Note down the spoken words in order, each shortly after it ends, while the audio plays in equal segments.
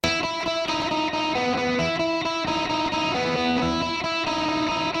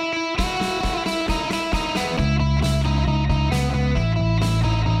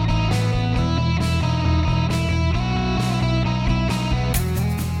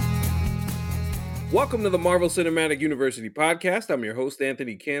Welcome to the Marvel Cinematic University podcast. I'm your host,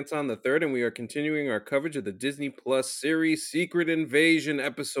 Anthony Canton III, and we are continuing our coverage of the Disney Plus series Secret Invasion,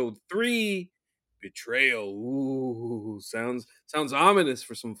 Episode 3, Betrayal. Ooh, sounds ominous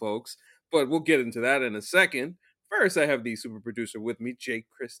for some folks, but we'll get into that in a second. First, I have the super producer with me, Jake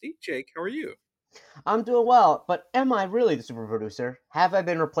Christie. Jake, how are you? I'm doing well, but am I really the super producer? Have I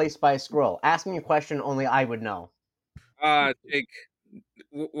been replaced by a scroll? Ask me a question only I would know. Jake,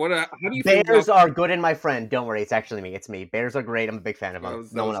 how do you feel about... Bears are good and my friend. Don't worry, it's actually me. It's me. Bears are great. I'm a big fan of I them.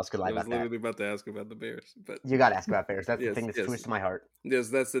 was, I No one was, else could lie I was about that. literally about to ask about the Bears, but You gotta ask about Bears. That's the yes, thing that's yes. close to my heart. Yes,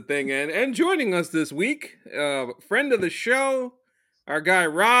 that's the thing. And joining us this week, friend of the show, our guy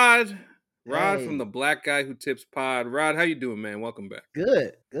Rod. Rod from the Hey, Black Guy Who Tips Pod. Rod, how you doing, man? Welcome back.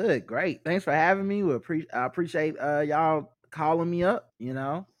 good, great. Thanks for having me. I appreciate y'all calling me up.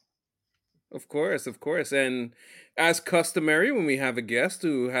 Of course, of course. And as customary, when we have a guest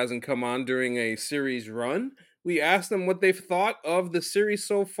who hasn't come on during a series run, we ask them what they've thought of the series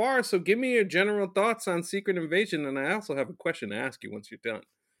so far. So give me your general thoughts on Secret Invasion, and I also have a question to ask you once you're done.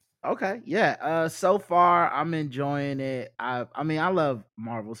 Okay, yeah. So far I'm enjoying it. I mean, I love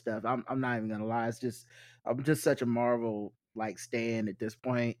Marvel stuff. I'm not even gonna lie. I'm just such a Marvel like stan at this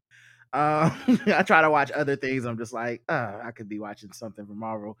point. I try to watch other things. I'm just like, I could be watching something from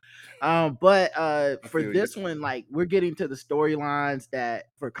Marvel. But I for feel you. this one, like we're getting to the storylines that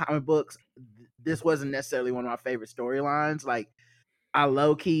for comic books, this wasn't necessarily one of my favorite storylines. Like I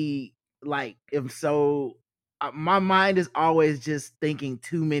low key like am so my mind is always just thinking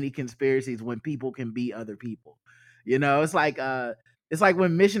too many conspiracies when people can be other people. It's like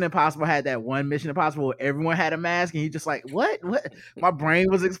when Mission Impossible had that one Mission Impossible where everyone had a mask and you just like, what? My brain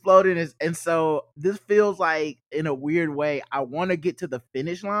was exploding. And so this feels like in a weird way, I want to get to the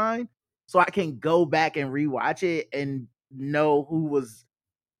finish line so I can go back and rewatch it and know who was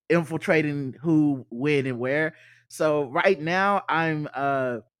infiltrating who, when, and where. So right now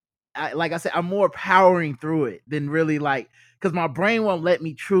like I said, I'm more powering through it than really like because my brain won't let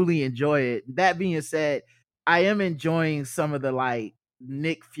me truly enjoy it. That being said, I am enjoying some of the like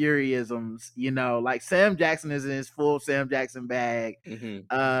Nick Furyisms, like Sam Jackson is in his full Sam Jackson bag. Mm-hmm.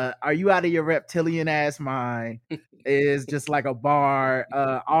 Are you out of your reptilian ass mind? Is just like a bar.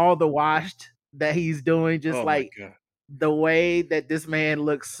 All the washed that he's doing, just Oh my like god. the way that this man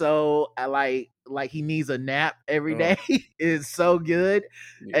looks so like he needs a nap every Oh day is so good.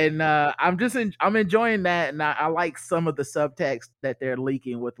 yeah. And I'm enjoying that, and I like some of the subtext that they're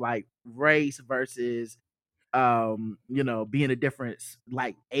leaking with like race versus being a different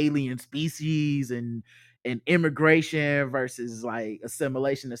like alien species and immigration versus like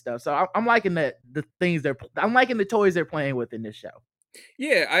assimilation and stuff. So I'm liking I'm liking the toys they're playing with in this show.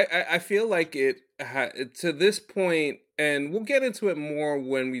 Yeah, I feel like to this point, and we'll get into it more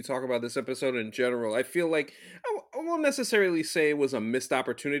when we talk about this episode in general. I feel like I won't necessarily say it was a missed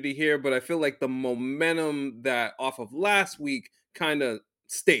opportunity here, but I feel like the momentum that off of last week kind of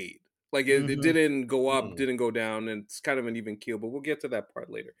stayed. Like it Mm-hmm. didn't go up, Hmm. didn't go down, and it's kind of an even keel. But we'll get to that part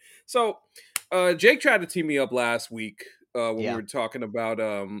later. So, Jake tried to team me up last week when we Yeah. were talking about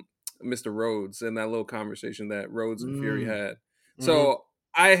Mr. Rhodes and that little conversation that Rhodes and Fury Mm. had. Hmm. So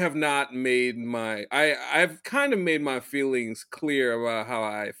I have not made I've kind of made my feelings clear about how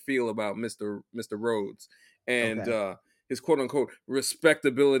I feel about Mr. Rhodes and Okay. his quote unquote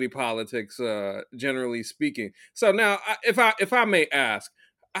respectability politics, generally speaking. So now, if I may ask,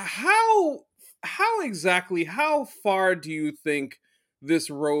 how how far do you think this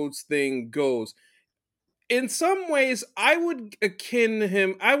Rhodes thing goes? In some ways, I would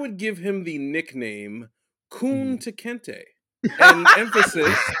give him the nickname Kun Mhm. to Kente, and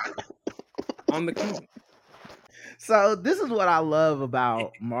emphasis on the Kun. So this is what I love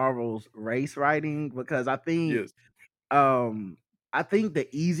about Marvel's race writing because Yes. um I think the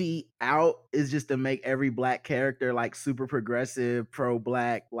easy out is just to make every black character like super progressive, pro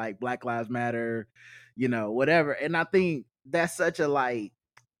black, like Black Lives Matter, whatever. And I think that's such a like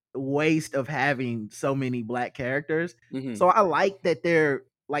waste of having so many black characters. Hmm. So I like that they're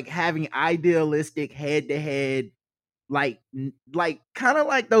like having idealistic head to head like kind of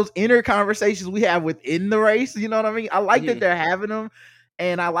like those inner conversations we have within the race. You know what I mean? I like that Hmm. they're having them,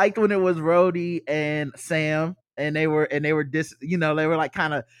 and I liked when it was Rhodey and Sam, and they were like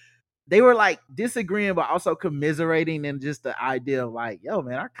kind of they were like disagreeing, but also commiserating, and just the idea of like, yo,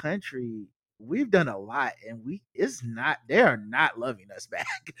 man, our country. We've done a lot and they are not loving us back.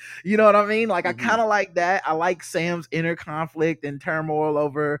 You know what I mean? Like I Hmm. kind of like that. I like Sam's inner conflict and turmoil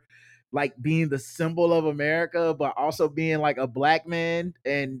over like being the symbol of America, but also being like a black man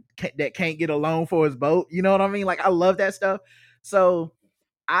and that can't get a loan for his boat. You know what I mean? Like I love that stuff. So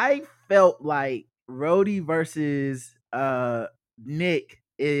I felt like Rhodey versus Nick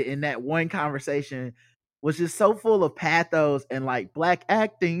in that one conversation was just so full of pathos and like black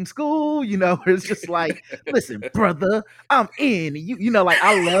acting school, it's just like, listen, brother, I'm in. Like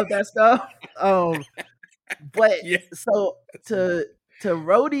I love that stuff. But Yeah. so to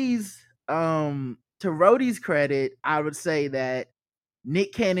Rhodey's credit, I would say that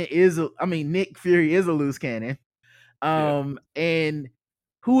Nick Fury is a loose cannon. And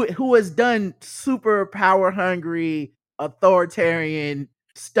who has done super power hungry authoritarian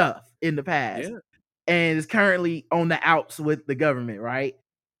stuff in the past, Yeah. and is currently on the outs with the government, right?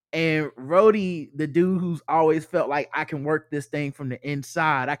 And Rhodey, the dude who's always felt like I can work this thing from the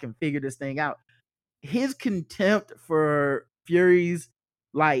inside, I can figure this thing out. His contempt for Fury's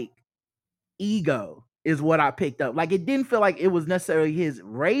like ego is what I picked up. Like it didn't feel like it was necessarily his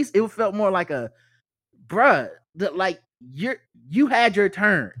race. It felt more like a bruh, like you had your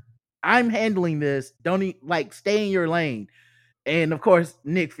turn. I'm handling this. Don't stay in your lane. And of course,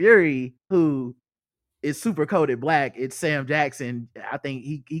 Nick Fury, who is super coded black, it's Sam Jackson. I think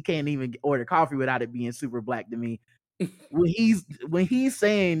he can't even order coffee without it being super black to me. when he's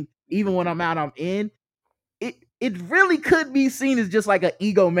saying, even when I'm out, I'm in, it really could be seen as just like an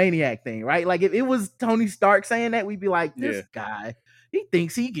egomaniac thing, right? Like if it was Tony Stark saying that, we'd be like, this guy, he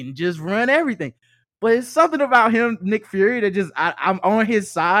thinks he can just run everything. But it's something about him, Nick Fury, that just I'm on his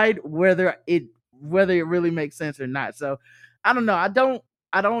side, whether it really makes sense or not. So I don't know. I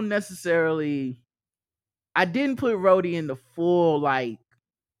don't necessarily. I didn't put Rhodey in the full like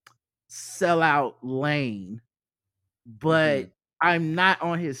sellout lane, but I'm not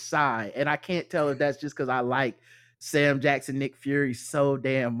on his side, and I can't tell if that's just because I like Sam Jackson, Nick Fury so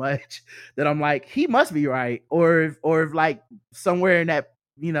damn much that I'm like, he must be right, or if like somewhere in that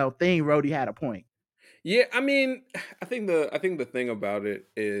thing, Rhodey had a point. Yeah, I mean, I think the thing about it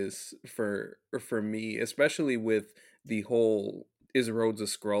is for me, especially with the whole is Rhodes a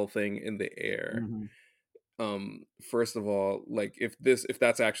Skrull thing in the air. First of all, like if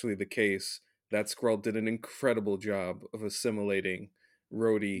that's actually the case, that Skrull did an incredible job of assimilating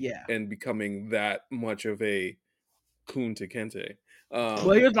Rhodey and becoming that much of a Kunta Kinte. Well,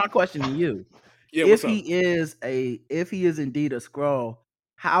 here's my question to you. Yeah, if he is indeed a Skrull,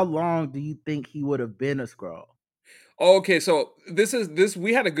 how long do you think he would have been a Skrull? Okay, so this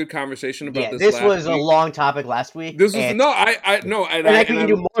we had a good conversation about this. This was a long topic last week. This was no, I no, and I think we can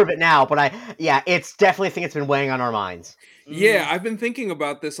do more of it now. But it's definitely a thing that's been weighing on our minds. Yeah, I've been thinking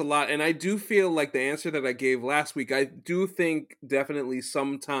about this a lot, and I do feel like the answer that I gave last week, I do think definitely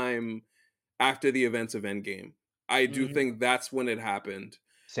sometime after the events of Endgame. I do think that's when it happened.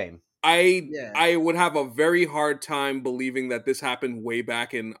 Same. I would have a very hard time believing that this happened way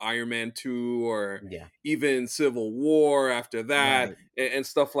back in Iron Man 2 or even Civil War after that and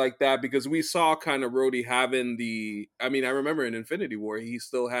stuff like that, because we saw kind of Rhodey having I remember in Infinity War, he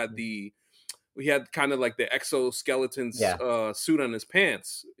still had he had kind of like the exoskeleton suit on his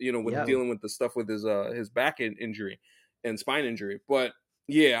pants, with dealing with the stuff with his back injury and spine injury. But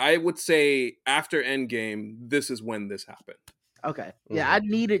yeah, I would say after Endgame, this is when this happened. Okay. Yeah, I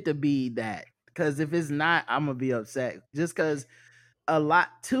need it to be that, because if it's not, I'm gonna be upset. Just because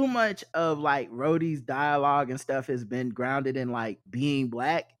too much of like Rhodey's dialogue and stuff has been grounded in like being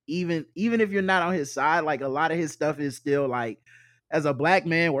black. Even if you're not on his side, like a lot of his stuff is still like, as a black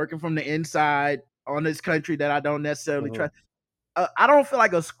man working from the inside on this country that I don't necessarily trust. I don't feel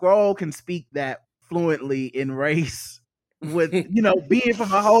like a Skrull can speak that fluently in race with being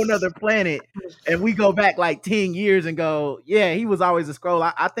from a whole nother planet, and we go back like 10 years and go, yeah, he was always a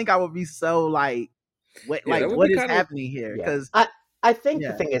Skrull. I think I would be so like, what is happening here? Because I think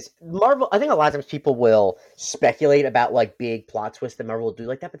the thing is, Marvel, I think a lot of times people will speculate about like big plot twists that Marvel will do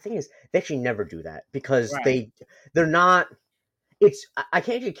like that, but the thing is, they actually never do that, because they're not. I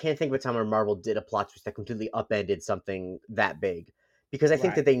can't think of a time where Marvel did a plot twist that completely upended something that big, because I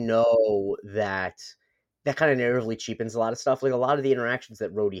think that they know that kind of narratively cheapens a lot of stuff. Like a lot of the interactions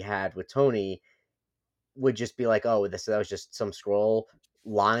that Rhodey had with Tony would just be like, oh, that was just some Skrull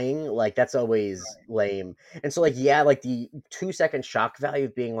lying. Like that's always lame. And so like, like the 2-second shock value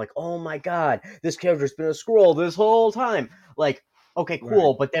of being like, oh my god, this character's been a Skrull this whole time. Like, okay,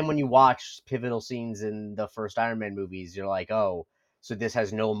 cool. But then when you watch pivotal scenes in the first Iron Man movies, you're like, oh, so this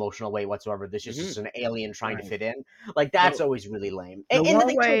has no emotional weight whatsoever. This is just an alien trying to fit in. Like that's always really lame. The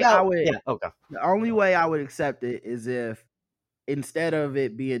only way I would accept it is if, instead of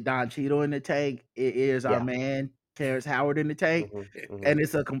it being Don Cheadle in the tank, it is our man Terrence Howard in the tank, and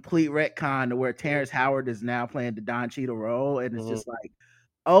it's a complete retcon to where Terrence Howard is now playing the Don Cheadle role, and it's just like,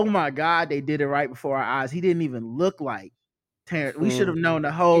 oh my god, they did it right before our eyes. He didn't even look like Terrence. We should have known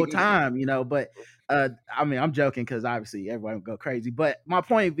the whole time, you know. But I mean, I'm joking because obviously everyone would go crazy. But my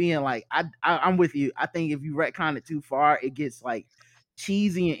point being, like, I'm with you. I think if you retcon it too far, it gets like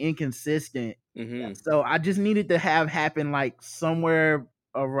cheesy and inconsistent. Mm-hmm. So I just needed to have happen like somewhere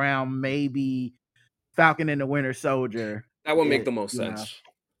around maybe Falcon and the Winter Soldier. That would make the most sense. Know.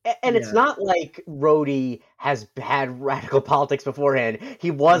 And it's not like Rhodey has had radical politics beforehand.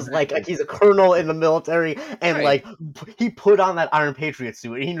 He was like he's a colonel in the military, and like he put on that Iron Patriot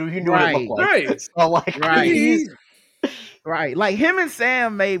suit. He knew what it looked like. Right. So like, right. Like him and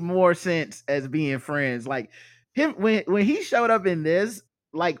Sam made more sense as being friends. Like him when he showed up in this,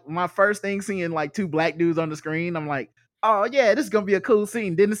 like my first thing seeing like two black dudes on the screen, I'm like, oh yeah, this is gonna be a cool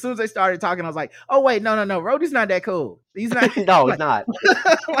scene. Then as soon as they started talking, I was like, oh wait, no, Rhodey's not that cool. He's not. No, like, he's not.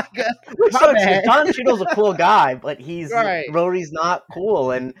 Like, Don Cheadle's a cool guy, but he's right. Rhodey's not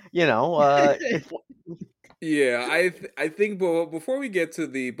cool, and you know, yeah, I think before we get to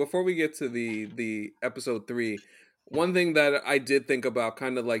the episode 3, one thing that I did think about,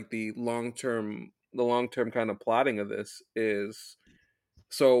 kind of like the long term kind of plotting of this is,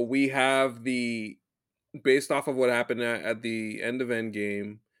 so we have based off of what happened at the end of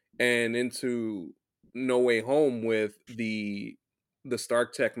Endgame and into No Way Home with the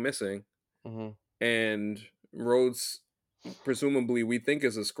Stark tech missing, and Rhodes presumably we think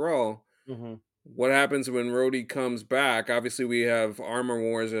is a Skrull. What happens when Rhodey comes back? Obviously, we have Armor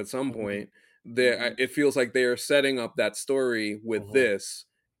Wars at some point. It feels like they are setting up that story with this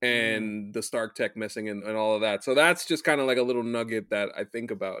and the Stark tech missing and all of that. So that's just kind of like a little nugget that I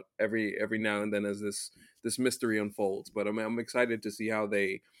think about every now and then as this mystery unfolds. But I'm excited to see how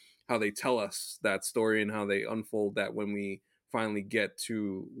they tell us that story and how they unfold that when we finally get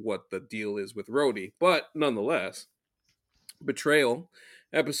to what the deal is with Rhodey. But nonetheless, Betrayal,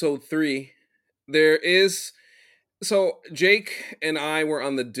 episode 3. There is, so Jake and I were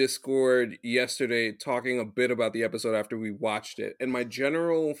on the Discord yesterday talking a bit about the episode after we watched it, and my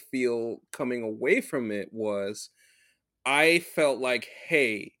general feel coming away from it was, I felt like,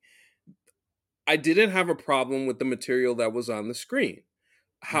 hey, I didn't have a problem with the material that was on the screen.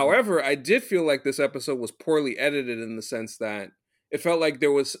 However, I did feel like this episode was poorly edited in the sense that it felt like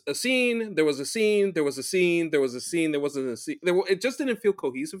there was a scene, there was a scene, there was a scene, there was a scene, there wasn't a scene. It just didn't feel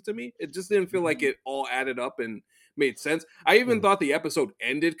cohesive to me. It just didn't feel like it all added up and made sense. I even thought the episode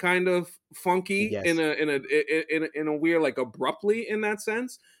ended kind of funky in a weird, like, abruptly in that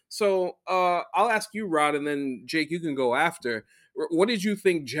sense. So I'll ask you, Rod, and then Jake, you can go after. What did you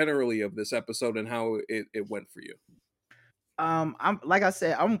think generally of this episode and how it went for you? I'm like I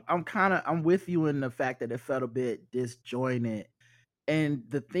said, I'm with you in the fact that it felt a bit disjointed. And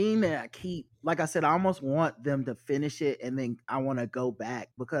the thing that I keep, like I said, I almost want them to finish it and then I want to go back,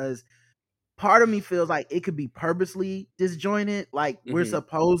 because part of me feels like it could be purposely disjointed. Like we're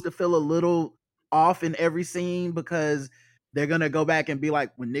supposed to feel a little off in every scene because they're going to go back and be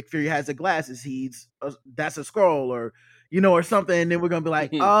like, when Nick Fury has the glasses, that's a Skrull, or, you know, or something. And then we're going to be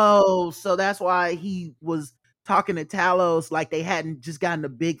like, oh, so that's why he was talking to Talos like they hadn't just gotten a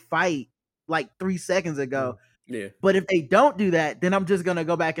big fight like 3 seconds ago. Yeah. But if they don't do that, then I'm just going to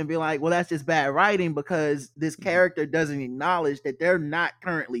go back and be like, well, that's just bad writing, because this character doesn't acknowledge that they're not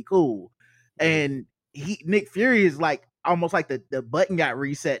currently cool. And Nick Fury is like almost like the button got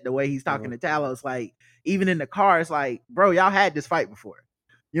reset the way he's talking to Talos. Like, even in the car, it's like, bro, y'all had this fight before.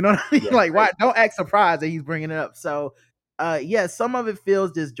 You know what I mean? Yeah, like, why? Don't act surprised that he's bringing it up. So, yeah, some of it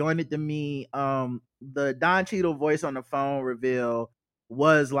feels disjointed to me. The Don Cheadle voice on the phone reveal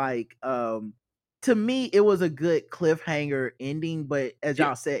was like, to me, it was a good cliffhanger ending, but as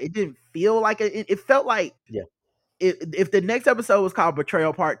y'all said, it didn't feel like it felt like, if the next episode was called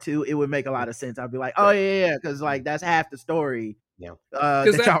Betrayal Part 2, it would make a lot of sense. I'd be like, oh yeah, because like that's half the story that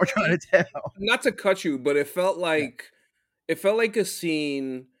y'all were trying to tell. Not to cut you, but it felt like a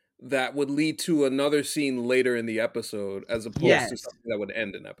scene that would lead to another scene later in the episode, as opposed to something that would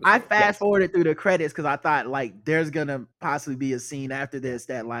end an episode. I fast forwarded through the credits because I thought like there's gonna possibly be a scene after this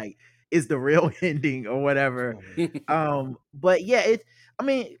that like is the real ending or whatever. But yeah, I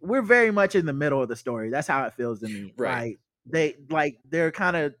mean, we're very much in the middle of the story. That's how it feels to me. Right. They're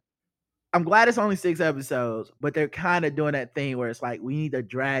kind of, I'm glad it's only 6 episodes, but they're kind of doing that thing where it's like, we need to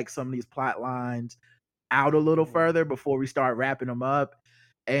drag some of these plot lines out a little further before we start wrapping them up.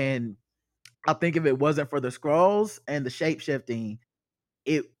 And I think if it wasn't for the Skrulls and the shape-shifting,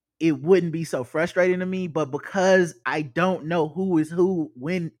 it wouldn't be so frustrating to me. But because I don't know who is who,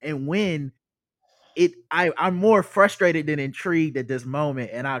 when, I'm more frustrated than intrigued at this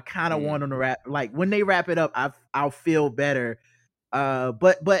moment, and I kind of want them to wrap. Like when they wrap it up, I'll feel better.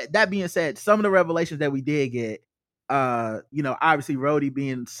 But that being said, some of the revelations that we did get, Obviously Rhodey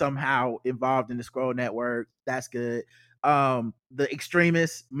being somehow involved in the Skrull Network, that's good. The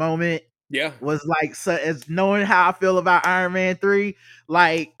Extremis moment was like, so as knowing how I feel about Iron Man 3,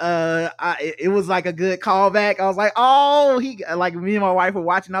 like it was like a good callback. I was like, oh, he, like, me and my wife were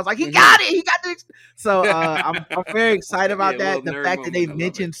watching, I was like, he got it, he got it. So I'm very excited about that. The fact that they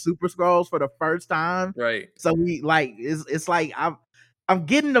mentioned Super Skrulls for the first time, right? So we like, it's like I'm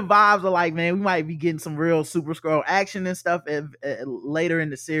getting the vibes of like, man, we might be getting some real Super Skrull action and stuff later in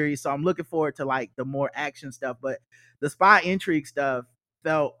the series. So I'm looking forward to like the more action stuff. But the spy intrigue stuff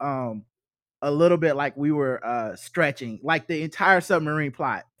felt a little bit like we were stretching. Like the entire submarine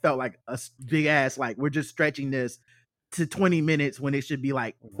plot felt like a big ass, like we're just stretching this to 20 minutes when it should be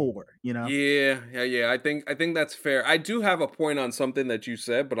like 4, Yeah. I think that's fair. I do have a point on something that you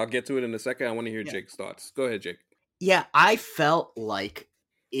said, but I'll get to it in a second. I want to hear Jake's thoughts. Go ahead, Jake. Yeah, I felt like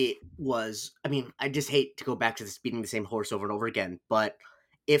it was, I mean, I just hate to go back to this beating the same horse over and over again, but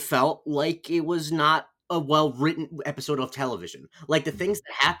it felt like it was not a well-written episode of television. Like, the things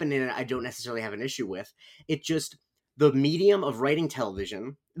that happen in it, I don't necessarily have an issue with. It just, the medium of writing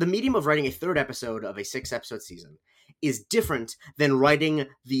television, the medium of writing a third episode of a 6-episode season is different than writing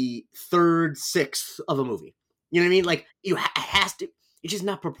the third sixth of a movie. You know what I mean? Like, it has to, it's just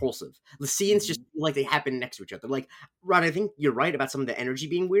not propulsive. The scenes just feel like they happen next to each other. Like, Rod, I think you're right about some of the energy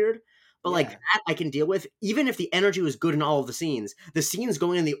being weird, but like that I can deal with. Even if the energy was good in all of the scenes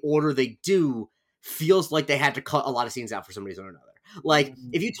going in the order they do feels like they had to cut a lot of scenes out for some reason or another. Like,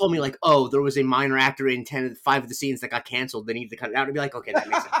 if you told me like, oh, there was a minor actor in 5 of the scenes that got canceled, they needed to cut it out, I'd be like, okay, that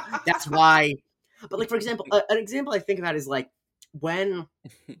makes sense. That's why. But like, for example, an example I think about is like when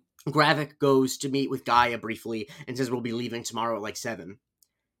Gravik goes to meet with Gaia briefly and says we'll be leaving tomorrow at like 7.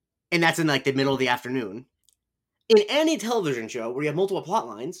 And that's in like the middle of the afternoon. In any television show where you have multiple plot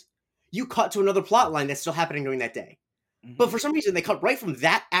lines, you cut to another plot line that's still happening during that day. Mm-hmm. But for some reason, they cut right from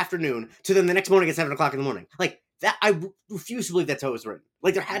that afternoon to then the next morning at 7 o'clock in the morning. Like, that, I refuse to believe that's how it was written.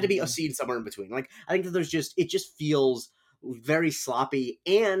 Like, there had to be a scene somewhere in between. Like, I think that it just feels very sloppy,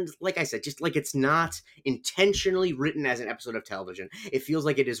 and like I said, just like it's not intentionally written as an episode of television. It feels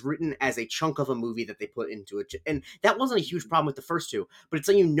like it is written as a chunk of a movie that they put into it, and that wasn't a huge problem with the first 2, but it's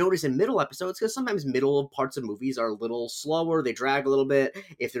like you notice in middle episodes, because sometimes middle parts of movies are a little slower, they drag a little bit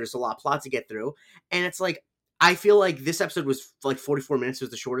if there's a lot of plot to get through, and it's like, I feel like this episode was like 44 minutes, was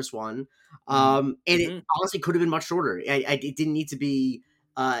the shortest one, and it honestly could have been much shorter. It didn't need to be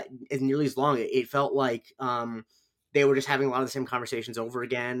as nearly as long. It felt like they were just having a lot of the same conversations over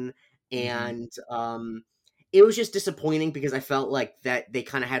again. And it was just disappointing because I felt like that they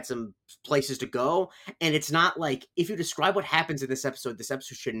kind of had some places to go. And it's not like, if you describe what happens in this episode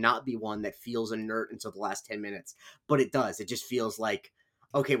should not be one that feels inert until the last 10 minutes. But it does. It just feels like,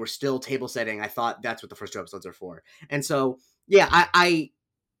 okay, we're still table setting. I thought that's what the first 2 episodes are for. And so, yeah, I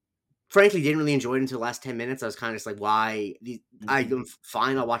frankly didn't really enjoy it until the last 10 minutes. I was kind of just like, why? I'm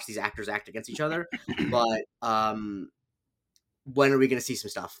fine. I'll watch these actors act against each other. But when are we going to see some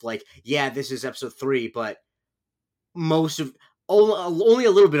stuff? Like, yeah, this is episode 3, but only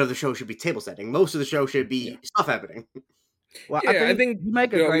a little bit of the show should be table setting. Most of the show should be stuff happening. Well, yeah, I think you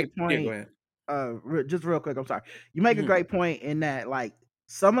make a great point. Yeah, just real quick, I'm sorry. You make a great point in that, like,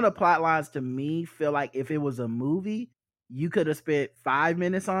 some of the plot lines to me feel like if it was a movie, you could have spent 5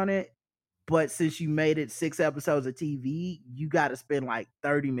 minutes on it. But since you made it 6 episodes of TV, you got to spend like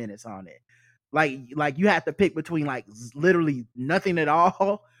 30 minutes on it. Like you have to pick between like literally nothing at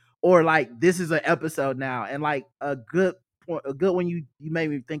all, or like this is an episode now. And like a good one you made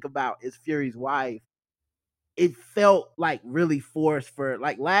me think about is Fury's wife. It felt like really forced for,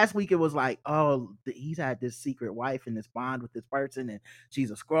 like, last week it was like, oh, he's had this secret wife and this bond with this person and she's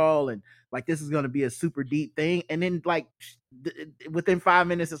a Skrull and like this is going to be a super deep thing. And then like within 5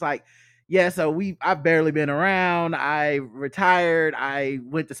 minutes it's like, yeah, so I've barely been around, I retired, I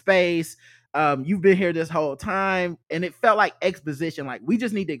went to space, you've been here this whole time. And it felt like exposition. Like, we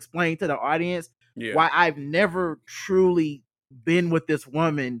just need to explain to the audience why I've never truly been with this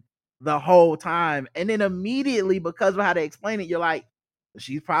woman the whole time. And then immediately, because of how they explain it, you're like,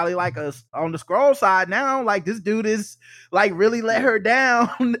 she's probably like on the Skrull side now. Like, this dude is like really let her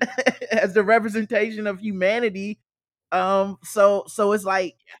down as the representation of humanity. So it's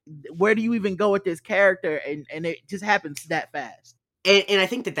like, where do you even go with this character? And it just happens that fast. And I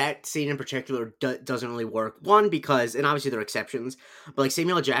think that scene in particular doesn't really work. One, because, and obviously there are exceptions, but like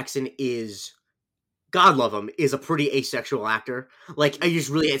Samuel L. Jackson is, God love him, is a pretty asexual actor. Like,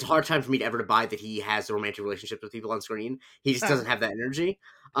 it's a hard time for me to ever to buy that he has a romantic relationship with people on screen. He just doesn't have that energy.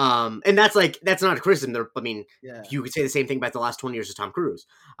 And that's not a criticism. You could say the same thing about the last 20 years of Tom Cruise.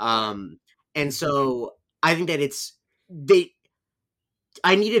 And so I think that it's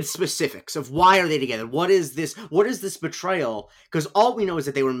I needed specifics of why are they together? What is this betrayal? Because all we know is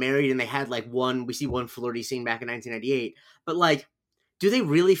that they were married and they had like we see one flirty scene back in 1998. But like, do they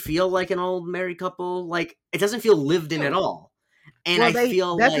really feel like an old married couple? Like, it doesn't feel lived in at all. And I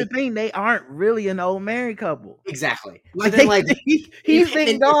feel that's the thing, they aren't really an old married couple. Exactly. Like, he's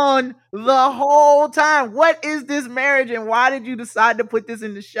been gone the whole time. What is this marriage and why did you decide to put this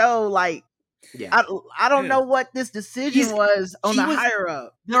in the show? Like, yeah, I don't know what this decision was on the higher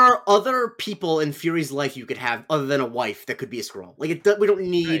up. There are other people in Fury's life you could have other than a wife that could be a Skrull. Like, we don't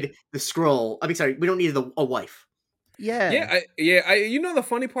need the Skrull. I mean, sorry, we don't need a wife. Yeah. You know, the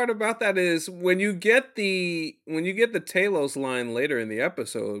funny part about that is when you get the Talos line later in the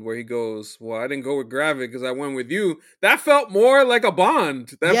episode where he goes, "Well, I didn't go with Gravik because I went with you." That felt more like a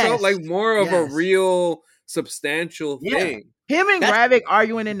bond. That felt like more of a real substantial thing. Him and Gravik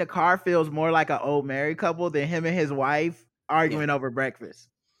arguing in the car feels more like an old married couple than him and his wife arguing over breakfast.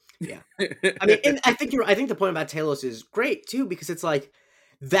 Yeah. I mean, and I think the point about Talos is great too, because it's like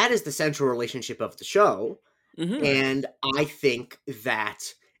that is the central relationship of the show. Mm-hmm. And I think that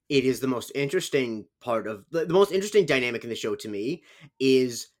it is the most interesting part of the most interesting dynamic in the show to me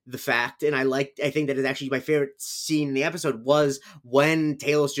is the fact, and I think that is actually my favorite scene in the episode was when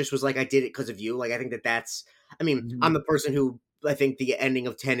Talos just was like, "I did it because of you." Like, I think that's, I mean, mm-hmm. I'm the person who, I think the ending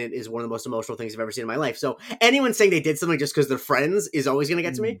of Tenet is one of the most emotional things I've ever seen in my life. So anyone saying they did something just because they're friends is always going to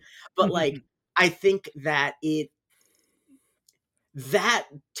get to me. But like, I think that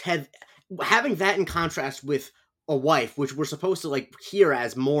having that in contrast with a wife, which we're supposed to like hear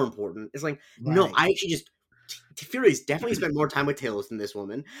as more important, is like, no, I actually just Fury's definitely spent more time with Talos than this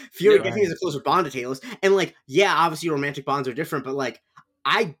woman. Fury definitely has a closer bond to Talos. And like, yeah, obviously romantic bonds are different, but like,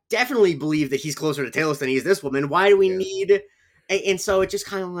 I definitely believe that he's closer to Talos than he is this woman. Why do we need? And so it just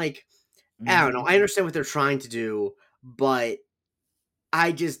kind of like, I don't know. I understand what they're trying to do, but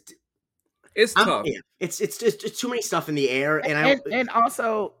it's tough. Yeah, it's just too many stuff in the air, and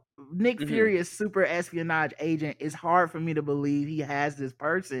also Nick Fury is super espionage agent. It's hard for me to believe he has this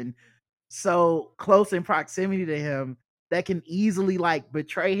person so close in proximity to him that can easily like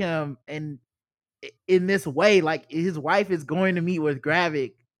betray him, and in this way, like his wife is going to meet with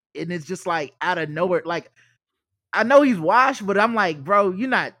Gravik, and it's just like out of nowhere. Like, I know he's washed, but I'm like, bro,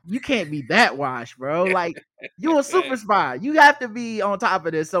 you can't be that washed, bro. Like, you're a super spy. You have to be on top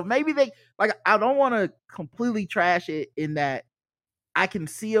of this. So maybe I don't want to completely trash it in that I can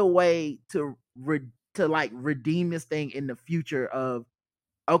see a way to redeem this thing in the future of,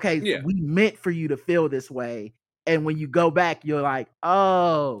 okay, we meant for you to feel this way. And when you go back, you're like,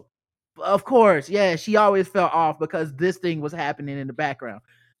 oh, of course. Yeah, she always felt off because this thing was happening in the background.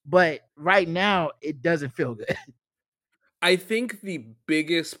 But right now, it doesn't feel good. I think the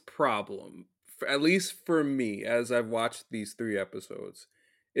biggest problem, at least for me, as I've watched these 3 episodes,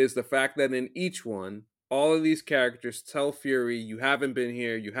 is the fact that in each one, all of these characters tell Fury, you haven't been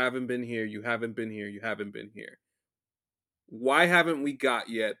here, you haven't been here, you haven't been here, you haven't been here. Why haven't we got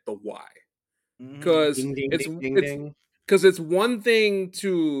yet the why? Because it's one thing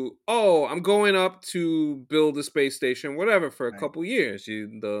to, I'm going up to build a space station, whatever, for a couple years.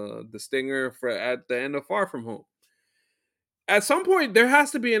 The stinger at the end of Far From Home. At some point, there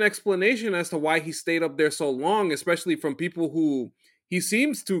has to be an explanation as to why he stayed up there so long, especially from people who he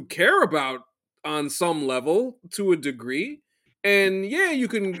seems to care about on some level to a degree. And yeah, you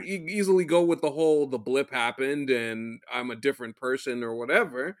can easily go with the blip happened and I'm a different person or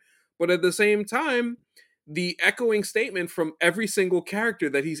whatever. But at the same time, the echoing statement from every single character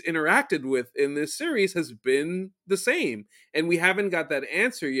that he's interacted with in this series has been the same. And we haven't got that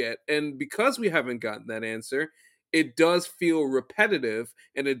answer yet. And because we haven't gotten that answer, it does feel repetitive,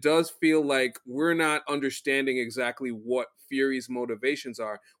 and it does feel like we're not understanding exactly what Fury's motivations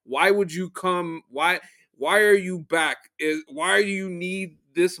are. Why would you come? Why are you back? Why do you need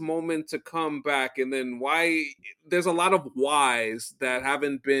this moment to come back? And then why? There's a lot of whys that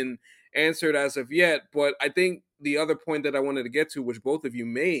haven't been answered as of yet. But I think the other point that I wanted to get to, which both of you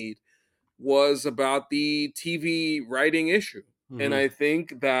made, was about the TV writing issue. Mm-hmm. And I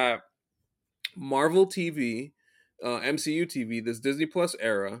think that Marvel TV, MCU TV, this Disney Plus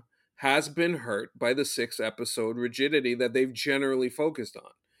era, has been hurt by the 6-episode rigidity that they've generally focused on.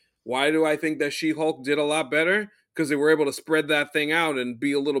 Why do I think that She-Hulk did a lot better? Because they were able to spread that thing out and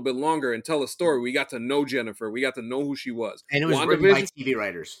be a little bit longer and tell a story. We got to know Jennifer. We got to know who she was. And it was written by TV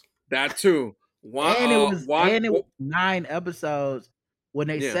writers. That too. It was 9 episodes. When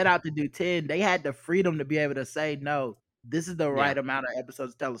they set out to do 10, they had the freedom to be able to say, no, this is the right amount of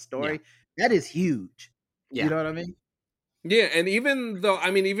episodes to tell a story. Yeah. That is huge. Yeah. You know what I mean? Yeah, and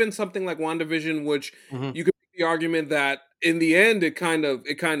even something like WandaVision, which you could make the the argument that in the end it kind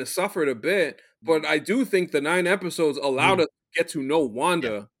of suffered a bit, but I do think the 9 episodes allowed us to get to know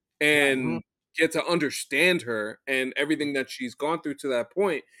Wanda and get to understand her and everything that she's gone through to that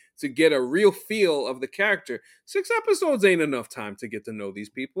point, to get a real feel of the character. 6 episodes ain't enough time to get to know these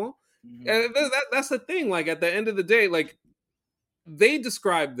people. And that's the thing. Like, at the end of the day, like, they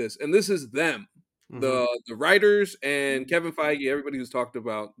describe this, and this is them, the writers and Kevin Feige, everybody who's talked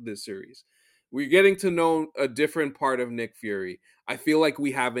about this series. We're getting to know a different part of Nick Fury. I feel like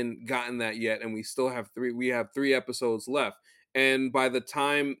we haven't gotten that yet, and we still have 3 episodes left. And by the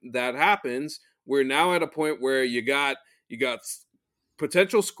time that happens, we're now at a point where you got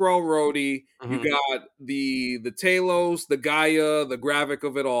potential Skrull Rhodey, you got the Talos, the Gaia, the Gravik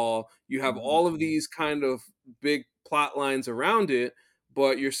of it all. You have all of these kind of big plot lines around it,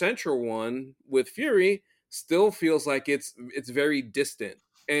 but your central one with Fury still feels like it's very distant.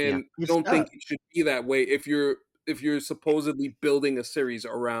 And I don't think it should be that way if you're supposedly building a series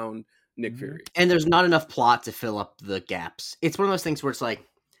around Nick Fury. And there's not enough plot to fill up the gaps. It's one of those things where it's like,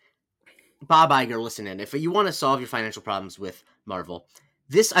 Bob Iger, listen in. If you want to solve your financial problems with Marvel,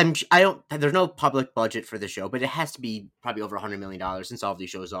 there's no public budget for the show, but it has to be probably over $100 million, since all of these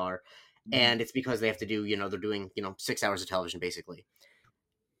shows are. And it's because they have to do, they're doing, 6 hours of television, basically.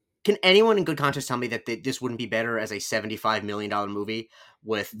 Can anyone in good conscience tell me that this wouldn't be better as a $75 million movie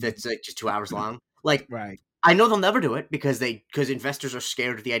that's just 2 hours long? Like, right. I know they'll never do it because investors are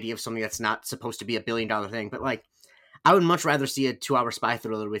scared of the idea of something that's not supposed to be $1 billion thing. But like, I would much rather see a 2-hour spy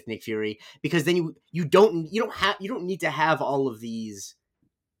thriller with Nick Fury, because then you don't need to have all of these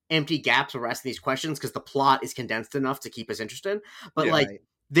empty gaps where we're asking these questions, because the plot is condensed enough to keep us interested. But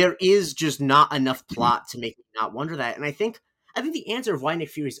there is just not enough plot to make me not wonder that. And I think the answer of why Nick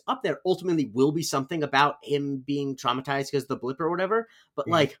Fury's up there ultimately will be something about him being traumatized because of the blip or whatever. But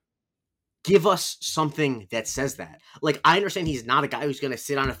give us something that says that. Like, I understand he's not a guy who's going to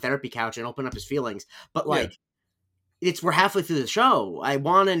sit on a therapy couch and open up his feelings, but we're halfway through the show. I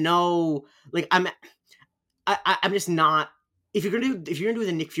want to know, like, I'm just not. If you're gonna do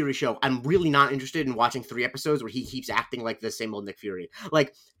the Nick Fury show, I'm really not interested in watching 3 episodes where he keeps acting like the same old Nick Fury.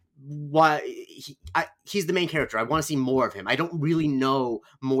 Like, why he's the main character. I want to see more of him. I don't really know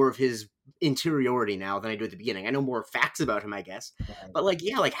more of his interiority now than I do at the beginning. I know more facts about him, I guess. But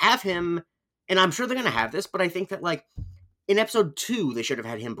have him, and I'm sure they're gonna have this, but I think that in episode 2 they should have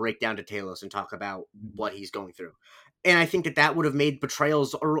had him break down to Talos and talk about what he's going through. And I think that would have made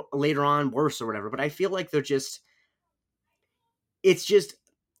betrayals or later on worse or whatever. But I feel like it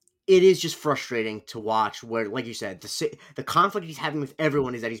is just frustrating to watch, where, like you said, the conflict he's having with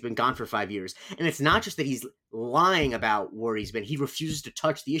everyone is that he's been gone for 5 years. And it's not just that he's lying about where he's been. He refuses to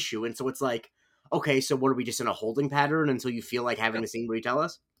touch the issue. And so it's like, okay, so what, are we just in a holding pattern until you feel like having the scene where you tell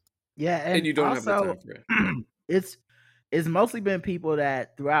us? Yeah, and you don't also, have the time for it. It's mostly been people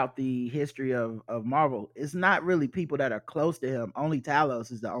that throughout the history of Marvel, it's not really people that are close to him. Only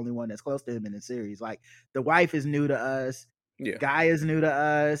Talos is the only one that's close to him in the series. Like, the wife is new to us. Guy is new to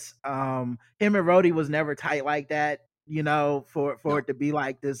us. Him and Rhodey was never tight like that, for it to be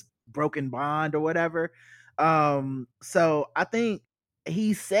like this broken bond or whatever. So I think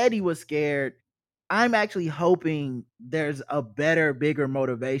he said he was scared. I'm actually hoping there's a better, bigger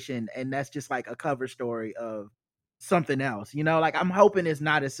motivation, and that's just like a cover story of something else. Like, I'm hoping it's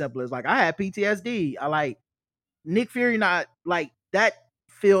not as simple as like, I had PTSD. I like Nick Fury, not like that.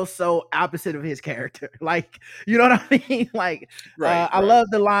 Feels so opposite of his character. Like, you know what I mean? Like, I love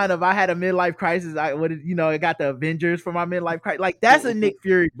the line of, I had a midlife crisis. I got the Avengers for my midlife crisis. Like, that's a Nick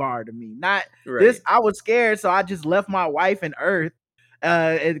Fury bar to me. Not this. I was scared, so I just left my wife and Earth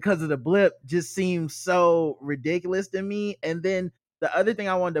because of the blip. Just seems so ridiculous to me. And then the other thing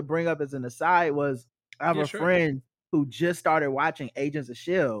I wanted to bring up as an aside was, I have a friend who just started watching Agents of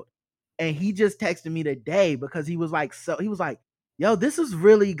S.H.I.E.L.D. and he just texted me today because he was like, yo, this is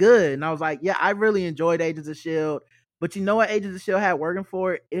really good. And I was like, yeah, I really enjoyed Agents of S.H.I.E.L.D. But you know what Agents of S.H.I.E.L.D. had working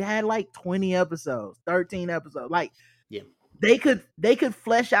for it? It had like 20 episodes, 13 episodes. Like, they could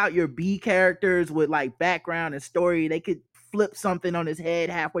flesh out your B characters with like background and story. They could flip something on his head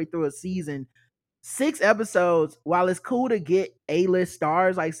halfway through a season. 6 episodes, while it's cool to get A-list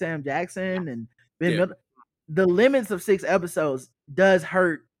stars like Sam Jackson and Ben Miller, the limits of 6 episodes does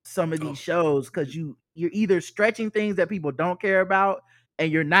hurt some of these shows, because you're either stretching things that people don't care about, and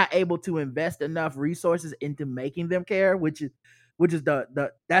you're not able to invest enough resources into making them care, which is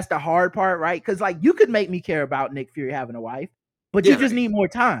that's the hard part, right? Because like, you could make me care about Nick Fury having a wife, but you just need more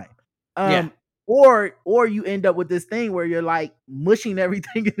time. Or you end up with this thing where you're like mushing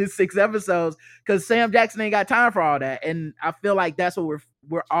everything into 6 episodes because Sam Jackson ain't got time for all that, and I feel like that's what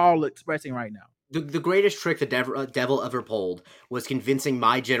we're all expressing right now. The greatest trick the devil ever pulled was convincing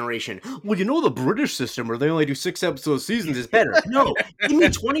my generation, well, the British system where they only do 6 episode seasons is better. No, give me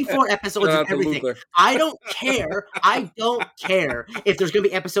 24 episodes of everything. I don't care. I don't care if there's going to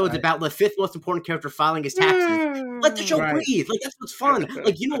be episodes about the 5th most important character filing his taxes. Let the show breathe. Like, that's what's fun.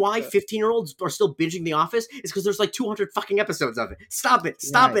 Like, you know why 15-year-olds are still binging The Office? It's because there's like 200 fucking episodes of it. Stop it.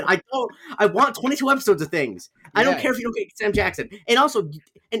 Stop it. I want 22 episodes of things. I don't care if you don't get Sam Jackson. And also,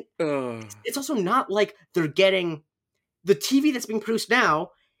 it's also not like they're getting the TV that's being produced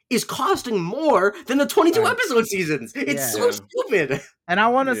now is costing more than the 22 episode seasons. It's so stupid. And I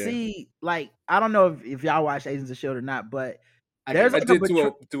want to see, like, I don't know if y'all watch Agents of S.H.I.E.L.D. or not, but there's like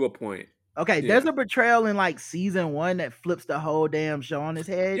to a point. Okay, there's a betrayal in like season 1 that flips the whole damn show on its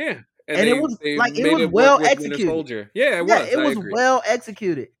head. Yeah, and it was like it was well executed. Yeah, it was. It was well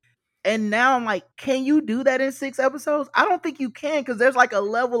executed. And now I'm like, can you do that in 6 episodes? I don't think you can, because there's like a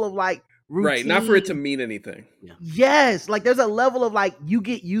level of like routine. Right, not for it to mean anything. Yes, like there's a level of like you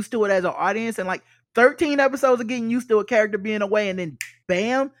get used to it as an audience, and like 13 episodes of getting used to a character being away, and then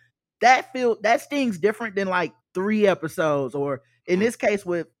bam, that stings different than like 3 episodes, or in this case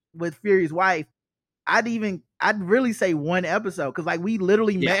with Fury's wife, I'd really say 1 episode, because like we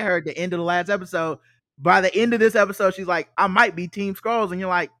literally met her at the end of the last episode. By the end of this episode, she's like, I might be Team Skrulls, and you're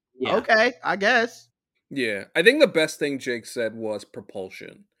like, okay, I guess. Yeah, I think the best thing Jake said was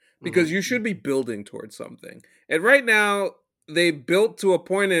propulsion, because you should be building towards something. And right now, they built to a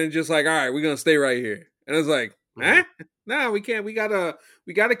point and it's just like, all right, we're gonna stay right here. And it's like, no, we can't. We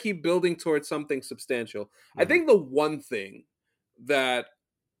gotta keep building towards something substantial. I think the one thing that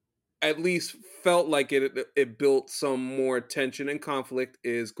at least felt like it built some more tension and conflict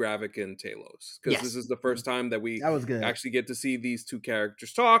is Gravik and Talos, because this is the first time that we actually get to see these 2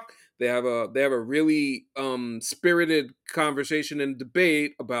 characters talk. They have a really spirited conversation and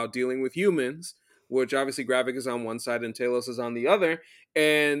debate about dealing with humans, which obviously Gravik is on one side and Talos is on the other.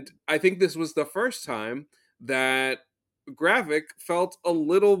 And I think this was the first time that Gravik felt a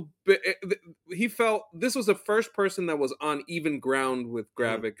little bit. He felt this was the first person that was on even ground with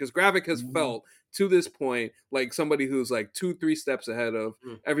Gravik, because Gravik has felt to this point like somebody who's like 2-3 steps ahead of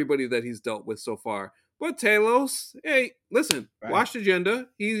everybody that he's dealt with so far. But Talos, hey, listen, Watch Agenda.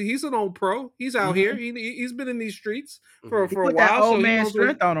 He's an old pro. He's out here. He's been in these streets for a while. That old man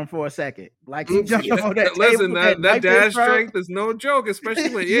strength on him for a second. Like he jumped on that listen, table, that dad strength is no joke,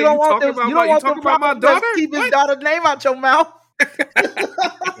 especially when you talk about my daughter. Keep his daughter's name out your mouth.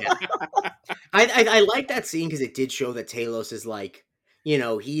 I like that scene because it did show that Talos is like,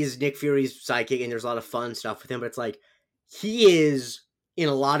 he is Nick Fury's sidekick, and there's a lot of fun stuff with him. But it's like he is in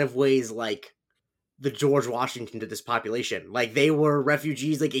a lot of ways like the George Washington to this population. Like, they were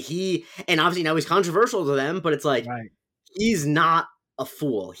refugees. Like, and obviously now he's controversial to them, but it's like, he's not a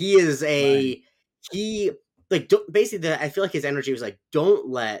fool. He is basically I feel like his energy was like, don't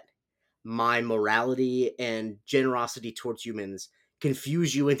let my morality and generosity towards humans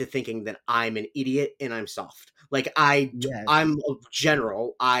confuse you into thinking that I'm an idiot and I'm soft. Like, I'm a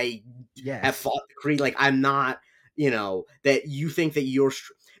general. I have fought the Kree. Like, I'm not, that you think that you're...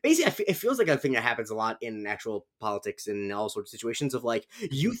 Basically, it feels like a thing that happens a lot in actual politics and all sorts of situations of like,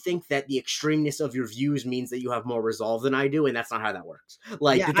 you think that the extremeness of your views means that you have more resolve than I do, and that's not how that works.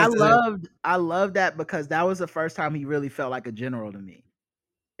 Like, I love that, because that was the first time he really felt like a general to me.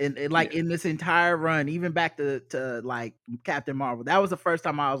 And in this entire run, even back to like Captain Marvel, that was the first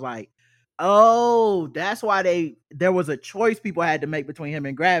time I was like, oh, that's why there was a choice people had to make between him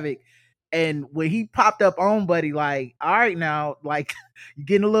and Gravik. And when he popped up on Buddy, like, all right, now, like, you're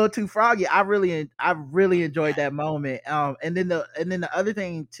getting a little too froggy. I really enjoyed that moment. And then the other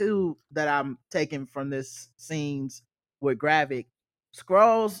thing too that I'm taking from this scenes with Gravik,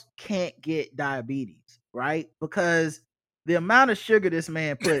 Skrulls can't get diabetes, right? Because the amount of sugar this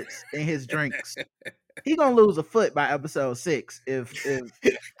man puts in his drinks, he gonna lose a foot by episode 6. So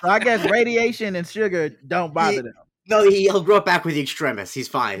I guess radiation and sugar don't bother them. No, he'll grow up back with the extremis. He's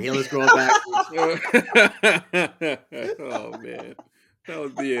fine. He'll just grow up back. Oh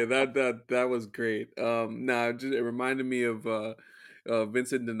man, that was great. It reminded me of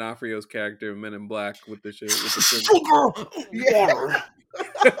Vincent D'Onofrio's character in Men in Black with the shit.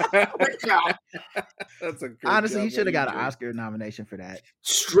 That's a great honestly, he should have got an Oscar nomination for that.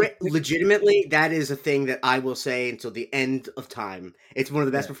 Legitimately, that is a thing that I will say until the end of time. It's one of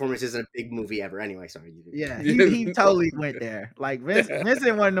the best performances in a big movie ever. Anyway, sorry. Yeah, he totally went there. Like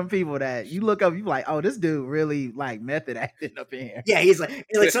Vincent, one of them people that you look up, you like, oh, this dude really like method acting up in here. Yeah, he's like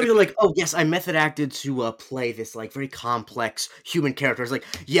some people are like, oh yes, I method acted to play this like very complex human character. It's like,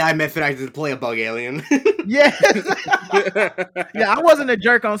 yeah, I method acted to play a bug alien. Yeah, I wasn't a jerk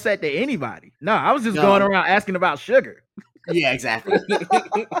jerk on set to anybody. No, I was just going around asking about sugar. Yeah, exactly.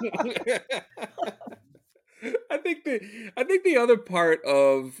 I think the other part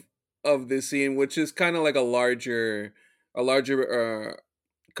of this scene, which is kind of like a larger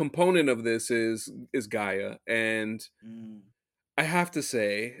component of this, is Gaia. And I have to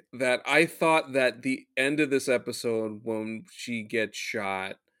say that I thought that the end of this episode, when she gets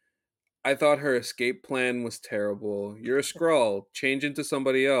shot, I thought her escape plan was terrible. You're a Skrull, change into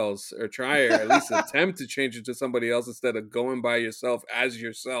somebody else, or try, or at least attempt to change into somebody else instead of going by yourself as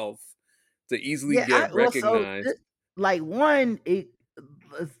yourself to easily get recognized. So, like,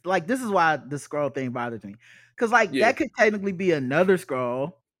 this is why the Skrull thing bothers me, because that could technically be another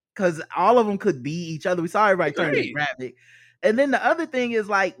Skrull, because all of them could be each other. We saw everybody turn to Gravik. And then the other thing is,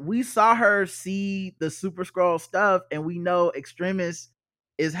 like, we saw her see the Super Skrull stuff, and we know Extremis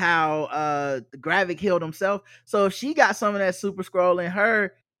is how Gravik healed himself. So if she got some of that Super Skrull in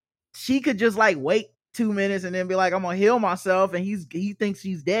her, she could just like wait 2 minutes and then be like, I'm gonna heal myself, and he thinks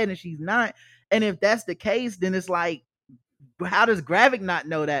she's dead and she's not. And if that's the case, then it's like, how does Gravik not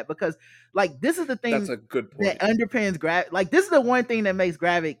know that? Because like, this is the thing that's a good point that underpins Gravik. Like, this is the one thing that makes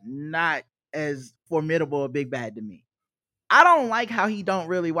Gravik not as formidable a big bad to me. I don't like how he don't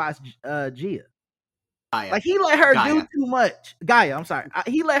really watch Gia. Gaia. Like, he let her do too much. Gaia, I'm sorry.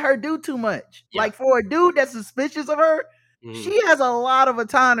 He let her do too much. Yeah. Like, for a dude that's suspicious of her, she has a lot of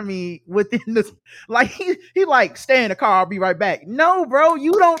autonomy within this. Like, he like, stay in the car, I'll be right back. No, bro,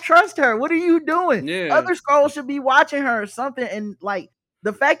 you don't trust her. What are you doing? Yeah. Other Skrulls should be watching her or something. And like,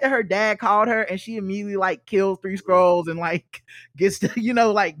 the fact that her dad called her and she immediately like kills 3 Skrulls and like gets to,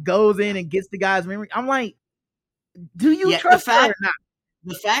 like goes in and gets the guy's memory. I'm like, do you trust her or not?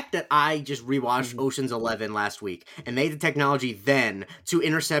 The fact that I just rewatched Ocean's 11 last week and they had the technology then to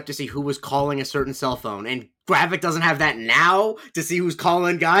intercept to see who was calling a certain cell phone, and Gravik doesn't have that now to see who's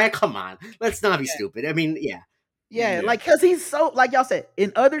calling Gaia. Come on, let's not be stupid. I mean, yeah, like, because he's so, like y'all said,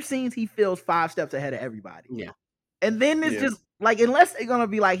 in other scenes he feels 5 steps ahead of everybody. Yeah, and then it's just like, unless they're gonna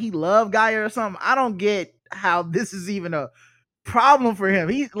be like he loved Gaia or something, I don't get how this is even a problem for him.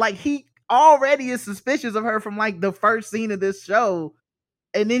 He already is suspicious of her from like the first scene of this show.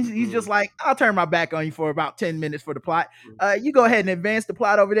 And then he's just like, I'll turn my back on you for about 10 minutes for the plot. You go ahead and advance the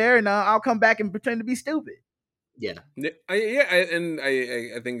plot over there, and I'll come back and pretend to be stupid. Yeah.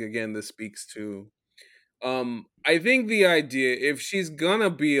 I think, again, this speaks to, I think the idea, if she's gonna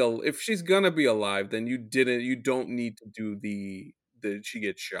be alive, then you don't need to do the she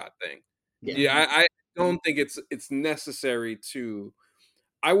gets shot thing. Yeah, I don't think it's necessary to.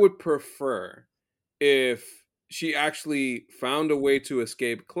 I would prefer if she actually found a way to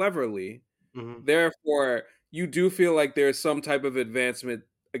escape cleverly. Therefore, you do feel like there's some type of advancement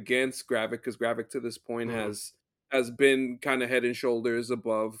against Gravik, because Gravik to this point has been kind of head and shoulders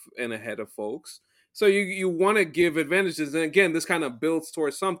above and ahead of folks. So you want to give advantages. And again, this kind of builds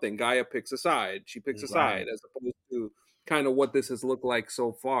towards something. Gaia picks a side. She picks a side, as opposed to kind of what this has looked like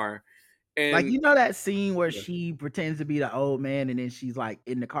so far. And like, that scene where she pretends to be the old man and then she's like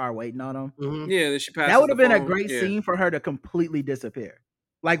in the car waiting on him. Yeah, then she passes. That would have been a great scene for her to completely disappear.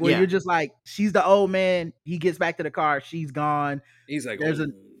 Like, where you're just like, she's the old man, he gets back to the car, she's gone. He's like,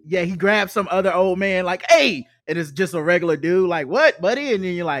 he grabs some other old man, like, hey, and it's just a regular dude, like, what, buddy? And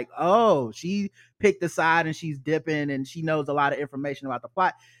then you're like, oh, she picked a side and she's dipping and she knows a lot of information about the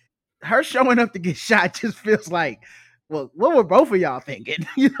plot. Her showing up to get shot just feels like, well, what were both of y'all thinking?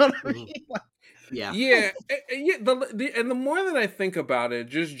 You know what I mean? Yeah. The more that I think about it,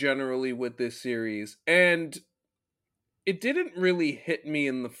 just generally with this series, and it didn't really hit me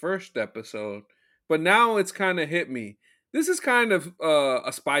in the first episode, but now it's kind of hit me. This is kind of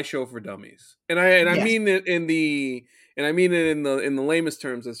a spy show for dummies, and I mean it in the lamest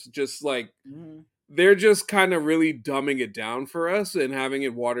terms. It's just like. They're just kind of really dumbing it down for us and having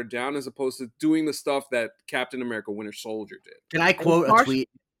it watered down, as opposed to doing the stuff that Captain America Winter Soldier did. Can I quote a tweet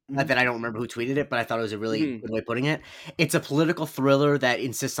that I don't remember who tweeted it, but I thought it was a really good way of putting it? It's a political thriller that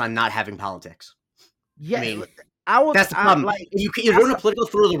insists on not having politics. Yeah, I mean, that's the problem. Like, you're doing a political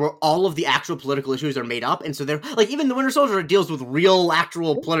thriller where all of the actual political issues are made up, and so they're like, even the Winter Soldier deals with real,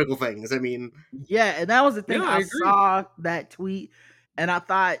 actual political things. I mean, and that was the thing. I saw that tweet, and I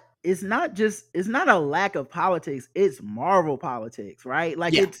thought, it's not a lack of politics, it's Marvel politics, right?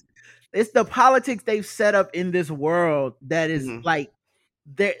 Like, it's the politics they've set up in this world that is like,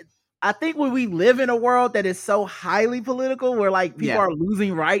 I think when we live in a world that is so highly political, where like people are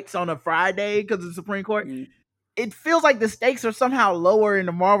losing rights on a Friday because of the Supreme Court, it feels like the stakes are somehow lower in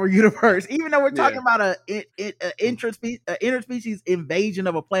the Marvel universe, even though we're talking about a interspecies invasion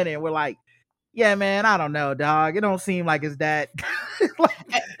of a planet, and we're like, Yeah, man, I don't know, dog. It don't seem like it's that. Like,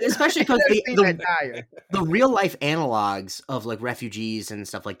 especially because the real life analogs of like refugees and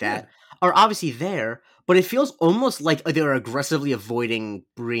stuff like that are obviously there, but it feels almost like they're aggressively avoiding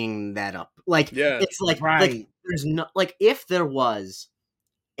bringing that up. Like it's like there's no like if there was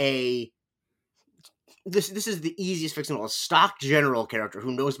a this is the easiest fictional, a stock general character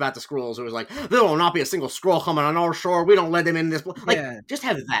who knows about the Skrulls, who is like, there will not be a single Skrull coming on our shore. We don't let them in this. Like, just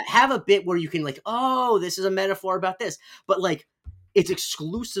have that. Have a bit where you can like, oh, this is a metaphor about this. But like, it's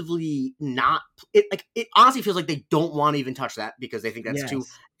exclusively not. It honestly feels like they don't want to even touch that because they think that's too.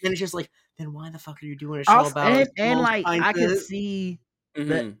 And it's just like, then why the fuck are you doing a show about? And like, I can see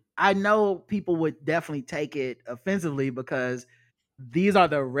that. I know people would definitely take it offensively because these are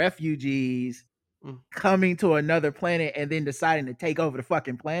the refugees coming to another planet and then deciding to take over the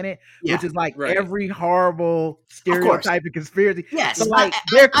fucking planet, which is like every horrible stereotype and conspiracy. Yes. So like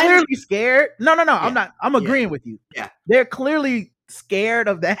they're clearly scared. No. I'm agreeing with you. Yeah. They're clearly scared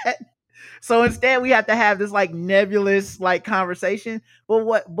of that. So instead we have to have this like nebulous like conversation.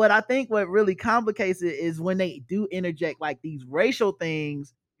 But I think what really complicates it is when they do interject like these racial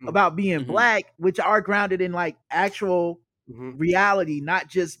things about being black, which are grounded in like actual reality, not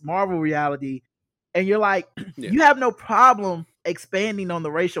just Marvel reality. And you're like, you have no problem expanding on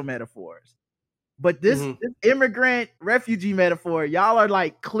the racial metaphors. But this immigrant refugee metaphor, y'all are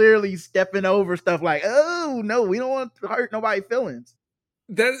like clearly stepping over stuff like, oh, no, we don't want to hurt nobody's feelings.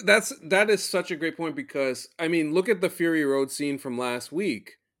 That is such a great point because, I mean, look at the Fury Road scene from last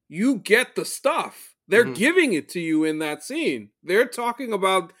week. You get the stuff. They're giving it to you in that scene. They're talking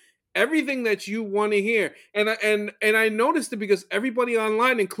about everything that you want to hear, and I noticed it because everybody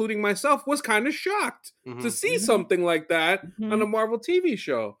online, including myself, was kind of shocked to see something like that on a Marvel TV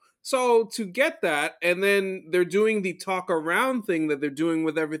show. So to get that, and then they're doing the talk around thing that they're doing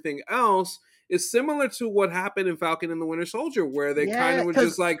with everything else, is similar to what happened in Falcon and the Winter Soldier, where they kind of were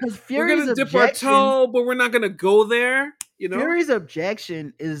just like, we're gonna dip our toe, but we're not gonna go there. You know? Fury's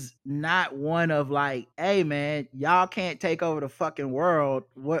objection is not one of like, hey man, y'all can't take over the fucking world.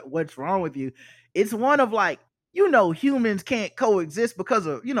 What's wrong with you? It's one of like, humans can't coexist because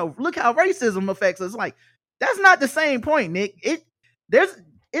of, look how racism affects us. Like, that's not the same point, Nick.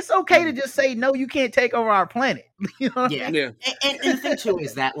 It's okay to just say, no, you can't take over our planet. You know what I mean? Yeah. And the thing too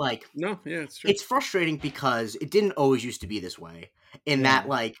is that like, it's true. It's frustrating because it didn't always used to be this way. In that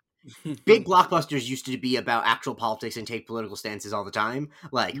like, big blockbusters used to be about actual politics and take political stances all the time.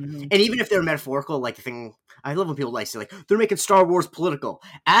 Like, and even if they're metaphorical, like the thing I love when people like say, like, they're making Star Wars political.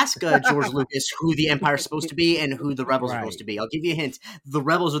 Ask George Lucas who the Empire's supposed to be and who the Rebels are supposed to be. I'll give you a hint: the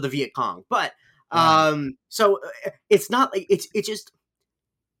Rebels are the Viet Cong. But so it's not like it's just.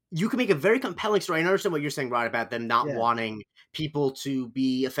 You can make a very compelling story. I understand what you're saying, Rod, about them not wanting people to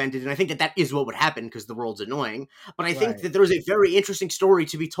be offended. And I think that is what would happen because the world's annoying. But I think that there's a very interesting story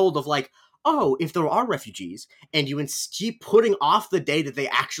to be told of like, oh, if there are refugees and you keep putting off the day that they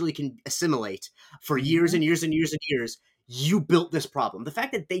actually can assimilate for years and years and years and years, you built this problem. The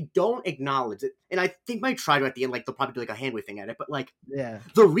fact that they don't acknowledge it, and I think might try to at the end, like they'll probably do like a hand waving at it, but like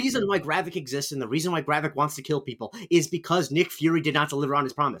the reason why Gravik exists and the reason why Gravik wants to kill people is because Nick Fury did not deliver on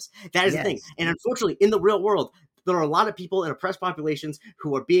his promise. That is the thing. And unfortunately, in the real world, there are a lot of people in oppressed populations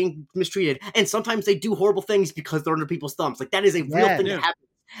who are being mistreated, and sometimes they do horrible things because they're under people's thumbs. Like that is a real thing that happens.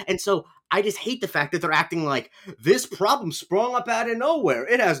 And so I just hate the fact that they're acting like this problem sprung up out of nowhere.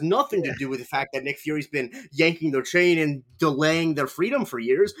 It has nothing to do with the fact that Nick Fury's been yanking their chain and delaying their freedom for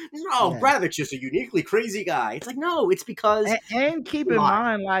years. No, Gravik's just a uniquely crazy guy. It's like, no, it's because... And keep in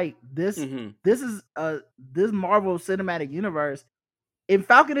mind, like, this is this Marvel Cinematic Universe. In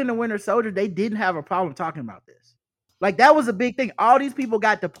Falcon and the Winter Soldier, they didn't have a problem talking about this. Like, that was a big thing. All these people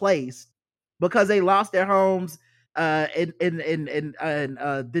got displaced because they lost their homes. And then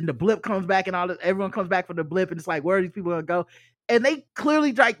the blip comes back and all this, everyone comes back from the blip and it's like, where are these people gonna go? And they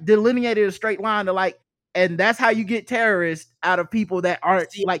clearly like delineated a straight line to like, and that's how you get terrorists out of people that aren't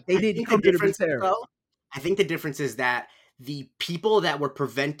like they didn't come to be terrorists. I think the difference is that the people that were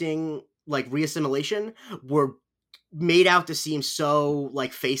preventing like reassimilation were made out to seem so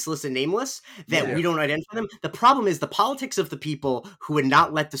like faceless and nameless that we don't identify them. The problem is the politics of the people who would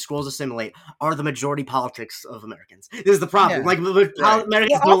not let the Skrulls assimilate are the majority politics of Americans. This is the problem. Like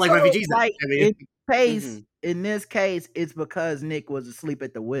Americans don't like refugees. Like, in this case, it's because Nick was asleep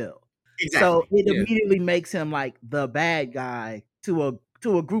at the wheel. Exactly. So it immediately makes him like the bad guy to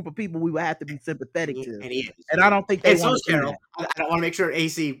a group of people we would have to be sympathetic to. And I don't think they want to. I don't want to make sure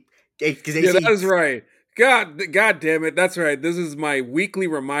AC. That is right. God damn it. That's right. This is my weekly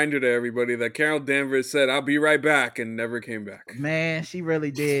reminder to everybody that Carol Danvers said, "I'll be right back," and never came back. Man, she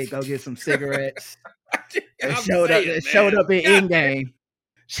really did go get some cigarets. It showed up in Endgame.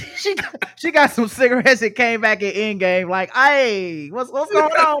 She got some cigarettes and came back in Endgame like, hey, what's going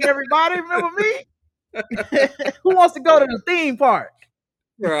on, everybody? Remember me? Who wants to go to the theme park?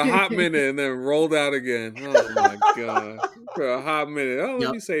 For a hot minute and then rolled out again. Oh my god! For a hot minute. Oh,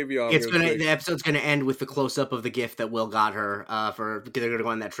 let me save y'all. The episode's gonna end with the close up of the gift that Will got her. They're gonna go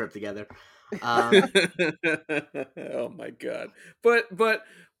on that trip together. Oh my god! But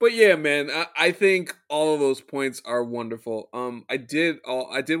yeah, man. I think all of those points are wonderful. I did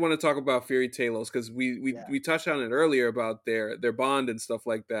want to talk about Fury Talos because we touched on it earlier about their bond and stuff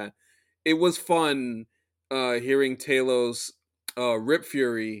like that. It was fun hearing Talos rip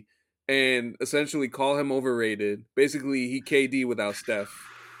Fury and essentially call him overrated. Basically, he KD without Steph.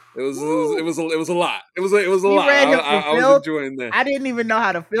 It was a lot. It was a lot. I was enjoying that. I didn't even know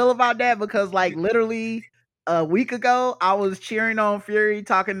how to feel about that because, like, literally a week ago, I was cheering on Fury,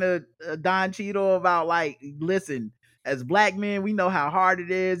 talking to Don Cheadle about, like, listen, as black men, we know how hard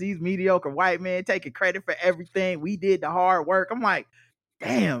it is. These mediocre white men taking credit for everything. We did the hard work. I'm like,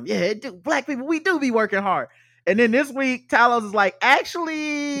 damn, yeah, black people, we do be working hard. And then this week, Talos is like,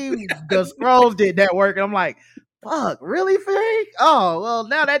 actually, the Skrulls did that work. And I'm like, fuck, really, Fury? Oh, well,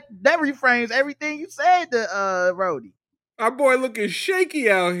 now that reframes everything you said to Rhodey. Our boy looking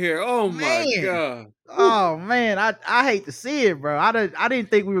shaky out here. Oh, my God. Oh, man, I hate to see it, bro. I didn't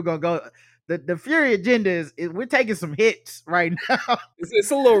think we were going to go. The Fury agenda is we're taking some hits right now.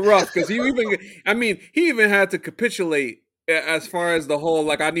 It's a little rough because he even had to capitulate as far as the whole,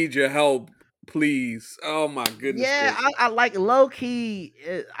 like, I need your help. Please. Oh my goodness. Yeah, I like low key.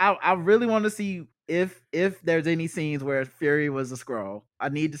 I really want to see if there's any scenes where Fury was a Skrull. I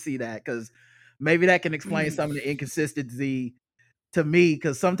need to see that because maybe that can explain some of the inconsistency to me.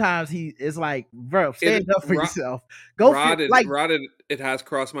 Because sometimes he is like, bro, stand up for yourself. Go Rod, it has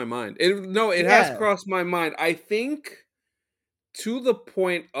crossed my mind. It has crossed my mind. I think to the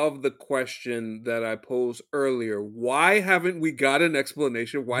point of the question that I posed earlier, why haven't we got an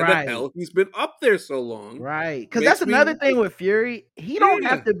explanation why the hell he's been up there so long? Right. Because that's another thing with Fury. He don't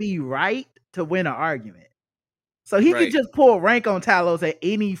have to be right to win an argument. So he could just pull rank on Talos at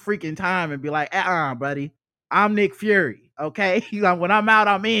any freaking time and be like, buddy, I'm Nick Fury. Okay. When I'm out,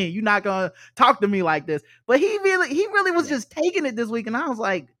 I'm in. You're not going to talk to me like this. But he really was just taking it this week. And I was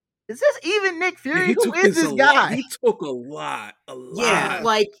like, is this even Nick Fury? Who is this guy? He took a lot. Yeah,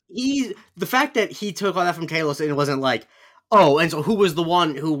 like the fact that he took all that from Talos and it wasn't like, oh, and so who was the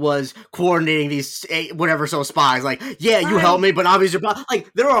one who was coordinating these spies? Like, yeah, you helped me, but obviously,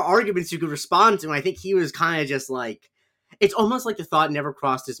 like, there are arguments you could respond to. And I think he was kind of just like, it's almost like the thought never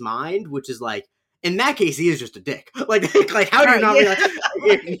crossed his mind, which is like, in that case, he is just a dick. Like how do you not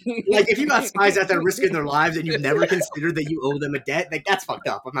like if you got spies out there risking their lives and you've never considered that you owe them a debt, like that's fucked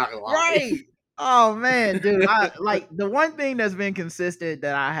up. I'm not gonna lie. Right. Oh man, dude. Like the one thing that's been consistent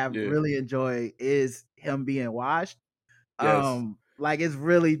that I have really enjoyed is him being washed. Yes. Like it's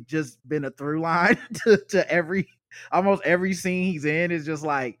really just been a through line to almost every scene he's in is just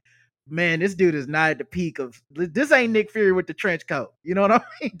like, man, this dude is not at the peak of this. Ain't Nick Fury with the trench coat. You know what I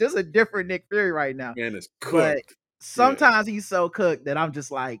mean? This is a different Nick Fury right now. Man, it's cooked. But sometimes he's so cooked that I'm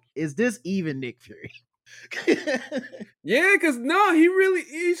just like, is this even Nick Fury? Yeah, because no,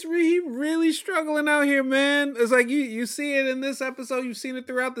 he's really struggling out here, man. It's like you see it in this episode. You've seen it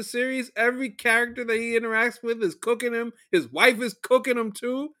throughout the series. Every character that he interacts with is cooking him. His wife is cooking him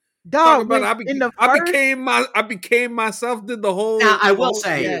too. Dog, I became myself. Did the whole? Now I will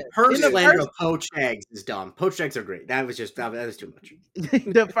say, her slander of poached eggs is dumb. Poached eggs are great. That was too much.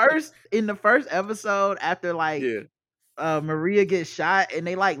 In the first episode, after Maria gets shot, and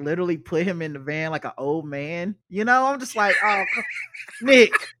they like literally put him in the van like an old man. You know, I'm just like, oh,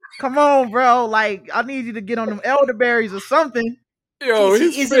 Nick, come on, bro. Like, I need you to get on them elderberries or something. Yo,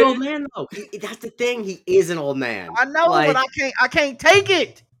 he is an old man though. That's the thing. He is an old man. I know, but I can't take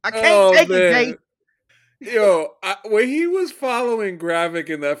it. I can't take it, Jake. Yo, when he was following Gravik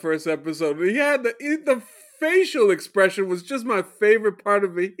in that first episode, he had the facial expression was just my favorite part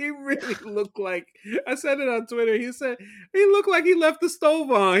of it. He really looked like, I said it on Twitter, he said he looked like he left the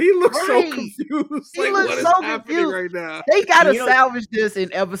stove on. He looked so confused. He looked so confused right now. They gotta salvage this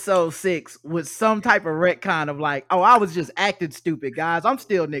in episode 6 with some type of retcon of like, oh, I was just acting stupid, guys. I'm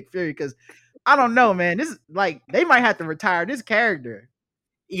still Nick Fury, because I don't know, man. This is like, they might have to retire this character.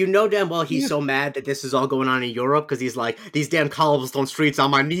 You know damn well he's so mad that this is all going on in Europe because he's like, these damn cobblestone streets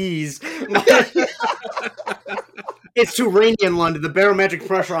on my knees. It's too rainy in London. The barometric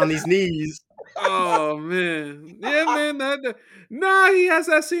pressure on these knees. Oh man, yeah, man. He has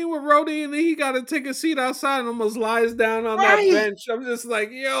that scene with Rhodey, and then he got to take a seat outside and almost lies down on that bench. I'm just like,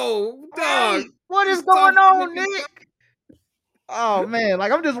 yo, dog, what is going on, Nick? Oh man,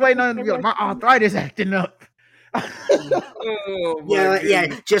 like I'm just waiting on to be like, my arthritis acting up. Oh,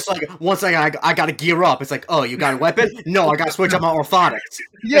 yeah. Just like once I gotta gear up. It's like, oh, you got a weapon? No, I gotta switch up my orthotics.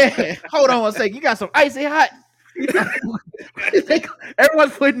 Yeah, hold on one second. You got some icy hot.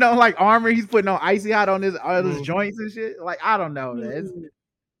 Everyone's putting on like armor. He's putting on icy hot on his joints and shit. Like I don't know, man.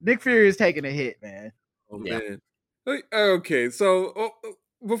 Nick Fury is taking a hit, man. Oh man. Okay, so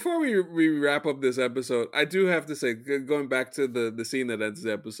before we wrap up this episode, I do have to say, going back to the scene that ends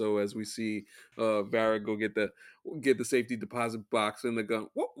the episode, as we see Varrick go get the safety deposit box and the gun.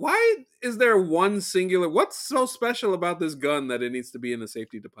 Why is there one singular? What's so special about this gun that it needs to be in the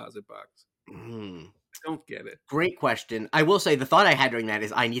safety deposit box? I don't get it. Great question. I will say the thought I had during that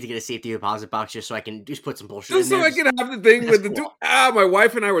is I need to get a safety deposit box just so I can just put some bullshit just in there. So I can have the thing with cool. My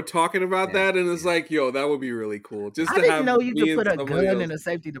wife and I were talking about that, and it's like, yo, that would be really cool. Just I didn't know you could put a gun in a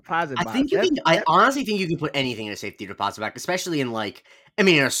safety deposit box. I honestly think you can put anything in a safety deposit box, especially in in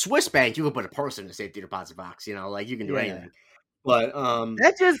a Swiss bank, you can put a person in a safety deposit box, you can do anything. But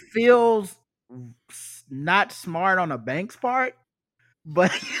that just feels not smart on a bank's part.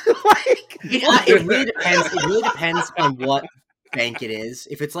 But it really depends. It really depends on what bank it is.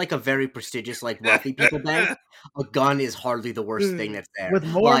 If it's like a very prestigious, like wealthy people bank, a gun is hardly the worst thing that's there. With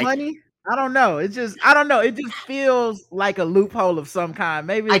more money, I don't know. It just feels like a loophole of some kind.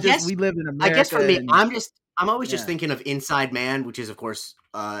 Maybe it's just we live in America. I guess for me, I'm always just thinking of Inside Man, which is of course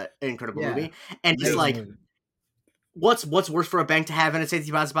an incredible movie, and just like. What's worse for a bank to have in a safety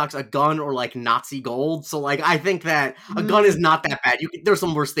deposit box, a gun or like Nazi gold? So like, I think that a gun is not that bad. There's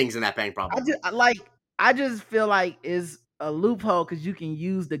some worse things in that bank, probably. I just feel like it's a loophole because you can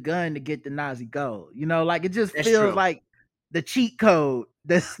use the gun to get the Nazi gold. Like it just feels like the cheat code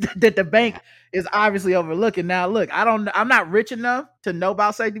that the bank is obviously overlooking. Now, look, I'm not rich enough to know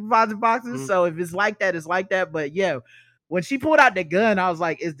about safety deposit boxes, so if it's like that, it's like that. But yeah. When she pulled out the gun, I was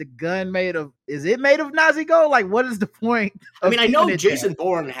like, is it made of Nazi gold? Like, what is the point? I mean, I know Jason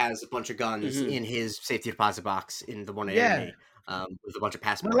Bourne has a bunch of guns in his safety deposit box in the one enemy, with a bunch of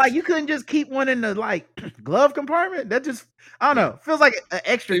passports. But like, you couldn't just keep one in the like glove compartment. That just, I don't know, feels like an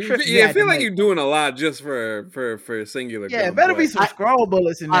extra trip. Yeah, I feel like you're doing a lot just for a singular. Yeah, it better be some scroll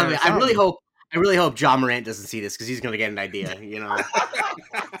bullets in there. I really hope John Morant doesn't see this because he's gonna get an idea.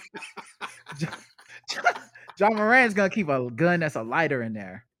 John Moran's gonna keep a gun that's a lighter in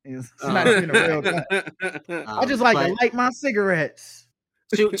there. It's not even a real gun. I just like to light my cigarettes.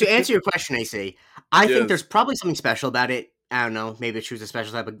 To answer your question, AC, I think there's probably something special about it. I don't know. Maybe it shoots a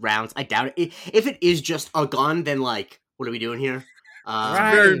special type of rounds. I doubt it. If it is just a gun, then like, what are we doing here?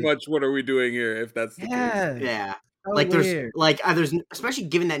 Very much. What are we doing here? If that's the case, yeah. So like weird. there's especially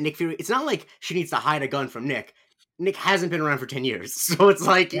given that Nick Fury. It's not like she needs to hide a gun from Nick. Nick hasn't been around for 10 years, so it's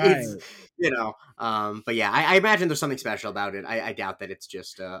like it's but yeah, I imagine there's something special about it. I doubt that it's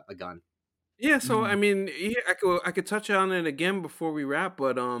just a gun. Yeah, so I mean, I could touch on it again before we wrap,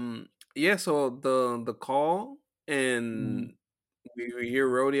 but so the call and we hear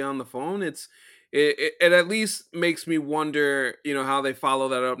Rhodey on the phone. It at least makes me wonder, how they follow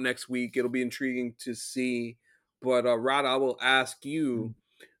that up next week. It'll be intriguing to see. But Rod, I will ask you.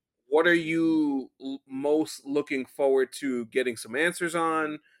 What are you most looking forward to getting some answers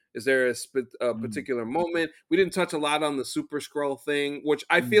on? Is there a particular moment? We didn't touch a lot on the Super Skrull thing, which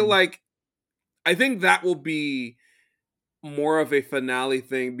I feel like, I think that will be more of a finale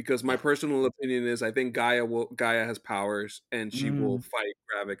thing because my personal opinion is I think Gaia has powers and she will fight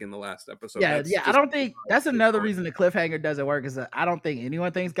Gravik in the last episode. Yeah, I don't think that's another reason the cliffhanger doesn't work is that I don't think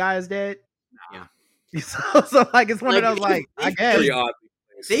anyone thinks Gaia's dead. Yeah. So like it's one of those like I guess.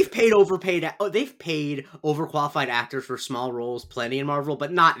 They've paid overqualified actors for small roles plenty in Marvel,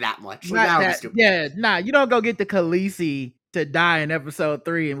 but not that much. You don't go get the Khaleesi to die in episode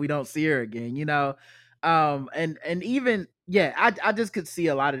 3 and we don't see her again, and even I just could see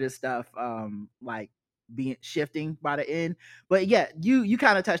a lot of this stuff like being shifting by the end. But yeah, you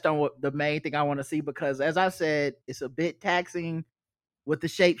kind of touched on what the main thing I want to see, because as I said, it's a bit taxing with the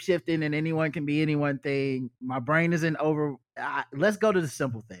shape shifting and anyone can be anyone thing. My brain isn't over. Let's go to the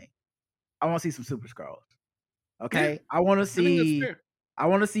simple thing. I want to see some Super Skrulls. Okay, I want to see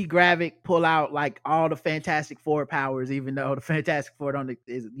Gravik pull out like all the Fantastic Four powers, even though the Fantastic Four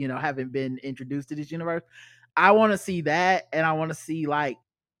haven't been introduced to this universe. I want to see that, and I want to see like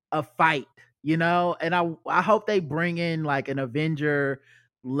a fight, and I hope they bring in like an Avenger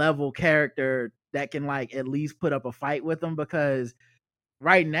level character that can like at least put up a fight with them, because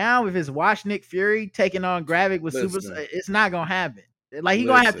right now, if it's watch Nick Fury taking on Gravik with Super, it's not gonna happen. Like he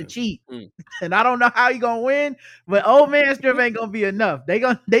gonna have to cheat, and I don't know how he gonna win. But old man strength ain't gonna be enough. They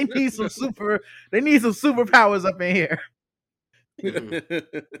need some superpowers up in here.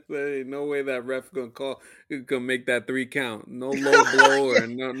 There ain't no way that ref gonna make that 3 count. No low blow or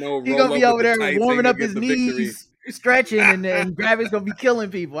no. He's gonna be over there warming up his knees, stretching, and Gravik's gonna be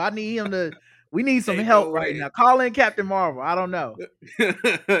killing people. I need him to. We need some help right now. Call in Captain Marvel. I don't know.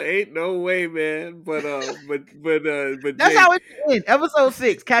 Ain't no way, man. But that's how it ends. Episode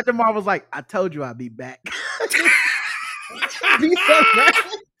 6, Captain Marvel's like, "I told you I'd be back." Be so mad.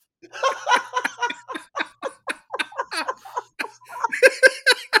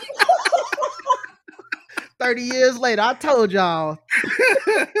 30 years later, I told y'all,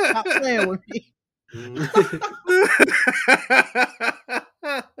 stop playing with me.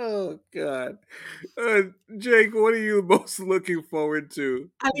 Oh God, Jake, what are you most looking forward to?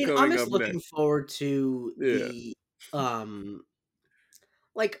 I mean, I'm just looking forward to the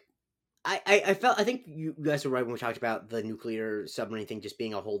like. I think you guys were right when we talked about the nuclear submarine thing just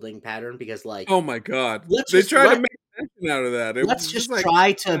being a holding pattern, because like, oh my God, they tried to make attention out of that. Let's just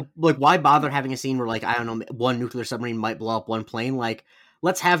try to like, why bother having a scene where like, I don't know, one nuclear submarine might blow up one plane? Like,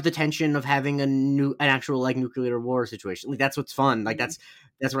 let's have the tension of having an actual like nuclear war situation. Like, that's what's fun. Like that's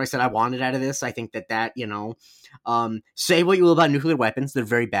what I said I wanted out of this. I think that you know, say what you will about nuclear weapons, they're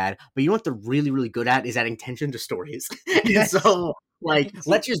very bad, but you know what they're really, really good at is adding tension to stories. And so like,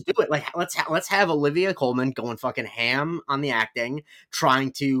 let's just do it. Like, let's have Olivia Colman going fucking ham on the acting,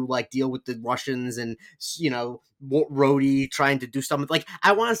 trying to like deal with the Russians, and you know, Rhodey trying to do something. Like,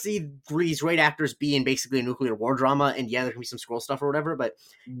 I want to see these great actors be in basically a nuclear war drama, and yeah, there can be some Skrull stuff or whatever, but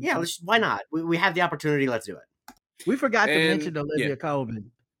yeah, why not? We have the opportunity. Let's do it. We forgot to mention Olivia Colman,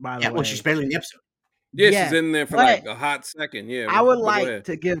 by the way. Well, she's barely in the episode. Yeah, she's in there for like a hot second. Yeah, I would like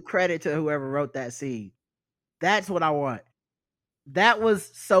to give credit to whoever wrote that scene. That's what I want. That was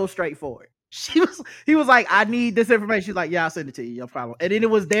so straightforward. He was like, I need this information. She's like, yeah, I'll send it to you. No problem. And then it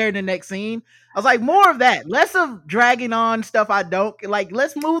was there in the next scene. I was like, more of that. Less of dragging on stuff I don't like.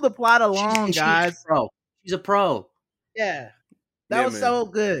 Let's move the plot along, guys. She's a pro. Yeah. That was so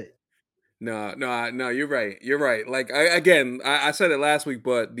good. No, you're right. You're right. Like, I said it last week,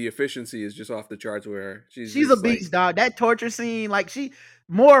 but the efficiency is just off the charts with her. She's a beast, dog. That torture scene, like,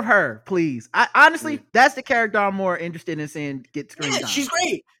 more of her, please. Honestly, that's the character I'm more interested in seeing get screen time. She's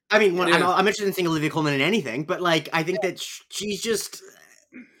great. I mean, I'm interested in seeing Olivia Colman in anything, but like, I think that she's just,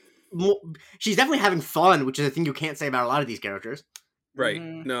 she's definitely having fun, which is a thing you can't say about a lot of these characters. Right.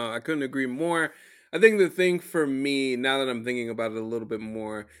 Mm-hmm. No, I couldn't agree more. I think the thing for me, now that I'm thinking about it a little bit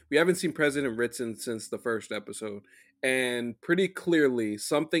more, we haven't seen President Ritson since the first episode. And pretty clearly,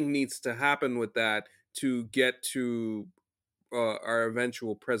 something needs to happen with that to get to our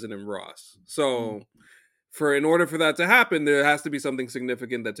eventual President Ross. So, in order for that to happen, there has to be something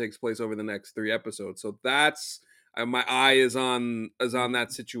significant that takes place over the next 3 episodes. So that's my eye is on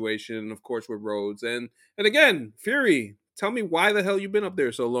that situation, of course, with Rhodes, and again, Fury. Tell me why the hell you've been up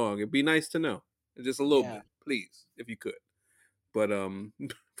there so long. It'd be nice to know, just a little bit, please, if you could. But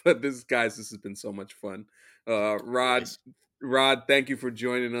this has been so much fun. Rod, thank you for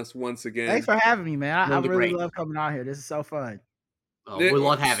joining us once again. Thanks for having me, man. I really love coming out here. This is so fun. Oh, we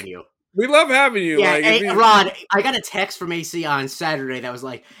love having you. We love having you. Yeah, hey, Rod, I got a text from AC on Saturday that was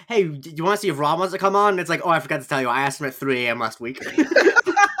like, hey, do you want to see if Rod wants to come on? And it's like, oh, I forgot to tell you. I asked him at 3 a.m. last week.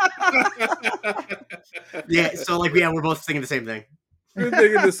 Yeah, so like, yeah, we're both thinking the same thing. We're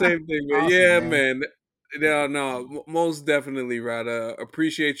thinking the same thing, man. Awesome, yeah, man. No, most definitely, Rod.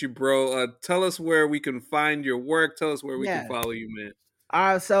 Appreciate you, bro. Tell us where we can find your work. Tell us where we can follow you, man.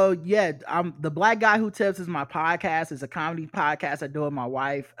 So I'm The Black Guy Who Tips is my podcast. It's a comedy podcast I do with my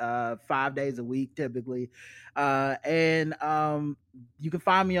wife 5 days a week typically. And you can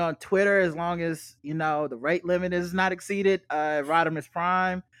find me on Twitter as long as, you know, the rate limit is not exceeded, Rodimus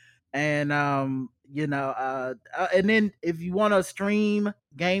Prime. And and then if you want to stream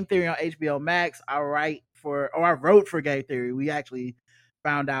Game Theory on HBO Max, I wrote for Game Theory. We actually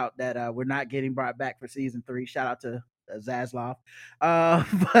found out that we're not getting brought back for season 3. Shout out to Zaslav.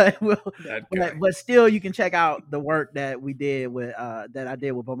 But still, you can check out the work that we did with that I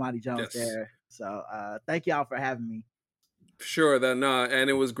did with Bomani Jones there. So thank y'all for having me. Sure, and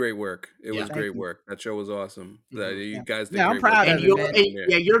it was great work. It was great work. That show was awesome. You guys did. I'm proud of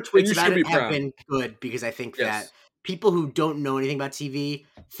it. Your tweets about it have been good, because I think that people who don't know anything about TV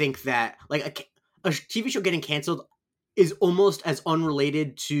think that like a TV show getting canceled is almost as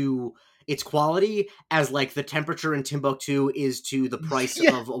unrelated to its quality as like the temperature in Timbuktu is to the price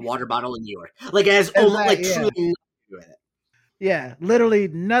of a water bottle in New York. Like, as almost like truly. Yeah, literally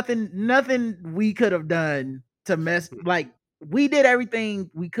nothing we could have done to mess. Like, we did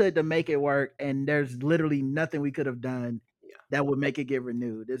everything we could to make it work, and there's literally nothing we could have done that would make it get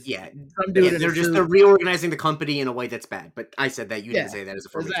renewed. It's some dude in they're reorganizing the company in a way that's bad. But I said that, you didn't say that as a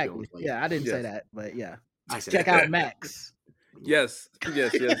firm. Exactly. Yeah, I didn't say that, but yeah. I said check out Max. Yes,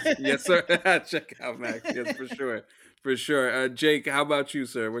 sir. Check out Max. Yes, for sure. Jake, how about you,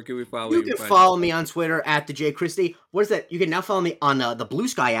 sir? Where can we follow you? You can follow me on Twitter at the J Christie. What is that? You can now follow me on the Blue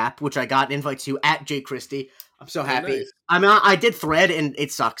Sky app, which I got an invite to, at J Christie. I'm so happy. Nice. I did Thread, and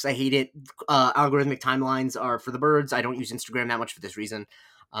it sucks. I hate it. Algorithmic timelines are for the birds. I don't use Instagram that much for this reason.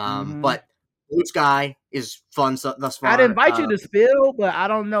 But Blue Sky is fun thus far. I'd invite you to Spill, but I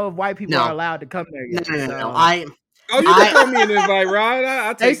don't know if white people are allowed to come there yet. No. You can throw me an invite, Rod.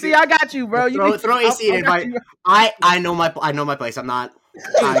 I'll take AC, I got you, bro. You throw AC an invite. I know my place. I'm not.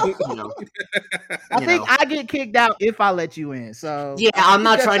 I think I get kicked out if I let you in. So yeah, I'm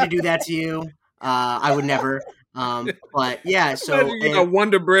not trying to do that to you. I would never. But yeah, so a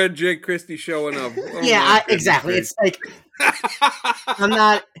Wonder Bread Jake Christie showing up. Exactly. It's like I'm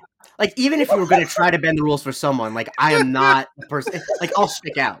not. Like, even if you were going to try to bend the rules for someone, like, I am not the person. Like, I'll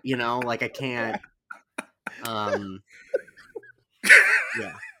stick out. Like, I can't.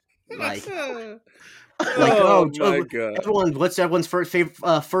 Yeah, like oh my God. What's everyone's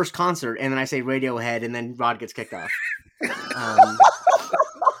first concert? And then I say Radiohead, and then Rod gets kicked off.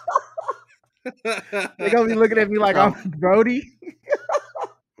 They're gonna be looking at me like I'm Brody.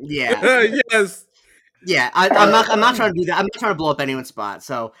 Yeah. Yes. Yeah, I'm not trying to do that. I'm not trying to blow up anyone's spot.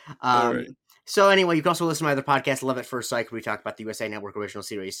 So, right. So anyway, you can also listen to my other podcast, Love at First Psych, where we talk about the USA Network original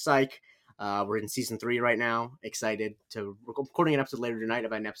series Psych. We're in season 3 right now. Excited to recording an episode later tonight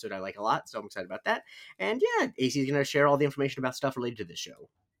about an episode I like a lot, so I'm excited about that. And yeah, AC is going to share all the information about stuff related to this show.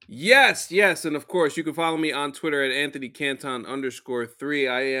 Yes, and of course, you can follow me on Twitter at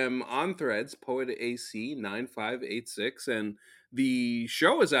AnthonyCanton_3. I am on Threads, PoetAC9586, and the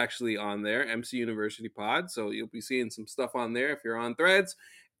show is actually on there, MC University Pod, so you'll be seeing some stuff on there if you're on Threads.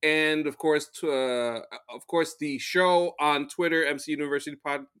 And of course, the show on Twitter, MC University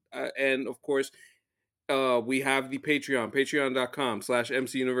Pod, and of course, we have the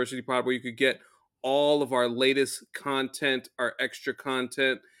patreon.com/MC University Pod, where you could get all of our latest content, our extra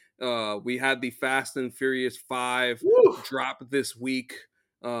content. We had the Fast and Furious 5 drop this week.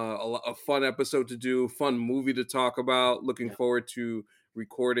 A fun episode to do, fun movie to talk about. Looking forward to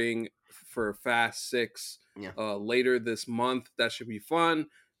recording for Fast 6 later this month. That should be fun.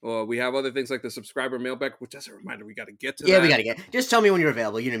 We have other things like the subscriber mailbag, which, as a reminder, we got to get to that. Yeah, we got to get. Just tell me when you're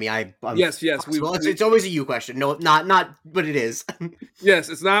available. You know me. Yes. It's always a you question. No, not, but it is. Yes,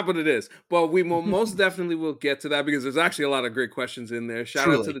 it's not, but it is. But we most definitely will get to that because there's actually a lot of great questions in there. Shout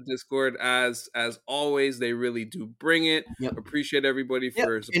out to the Discord. As always, they really do bring it. Yep. Appreciate everybody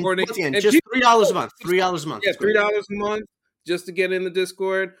for supporting. And just $3 a month. $3 a month. Yeah, $3 a month. Just to get in the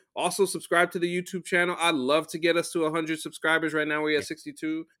Discord. Also, subscribe to the YouTube channel. I'd love to get us to 100 subscribers. Right now, we're at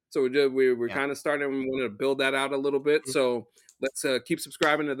 62. So we're kind of starting. We want to build that out a little bit. So let's keep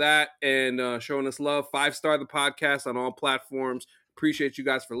subscribing to that and showing us love. 5-star the podcast on all platforms. Appreciate you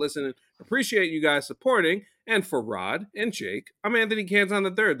guys for listening. Appreciate you guys supporting. And for Rod and Jake, I'm Anthony Canton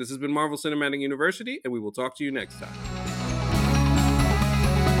III. This has been Marvel Cinematic University, and we will talk to you next time.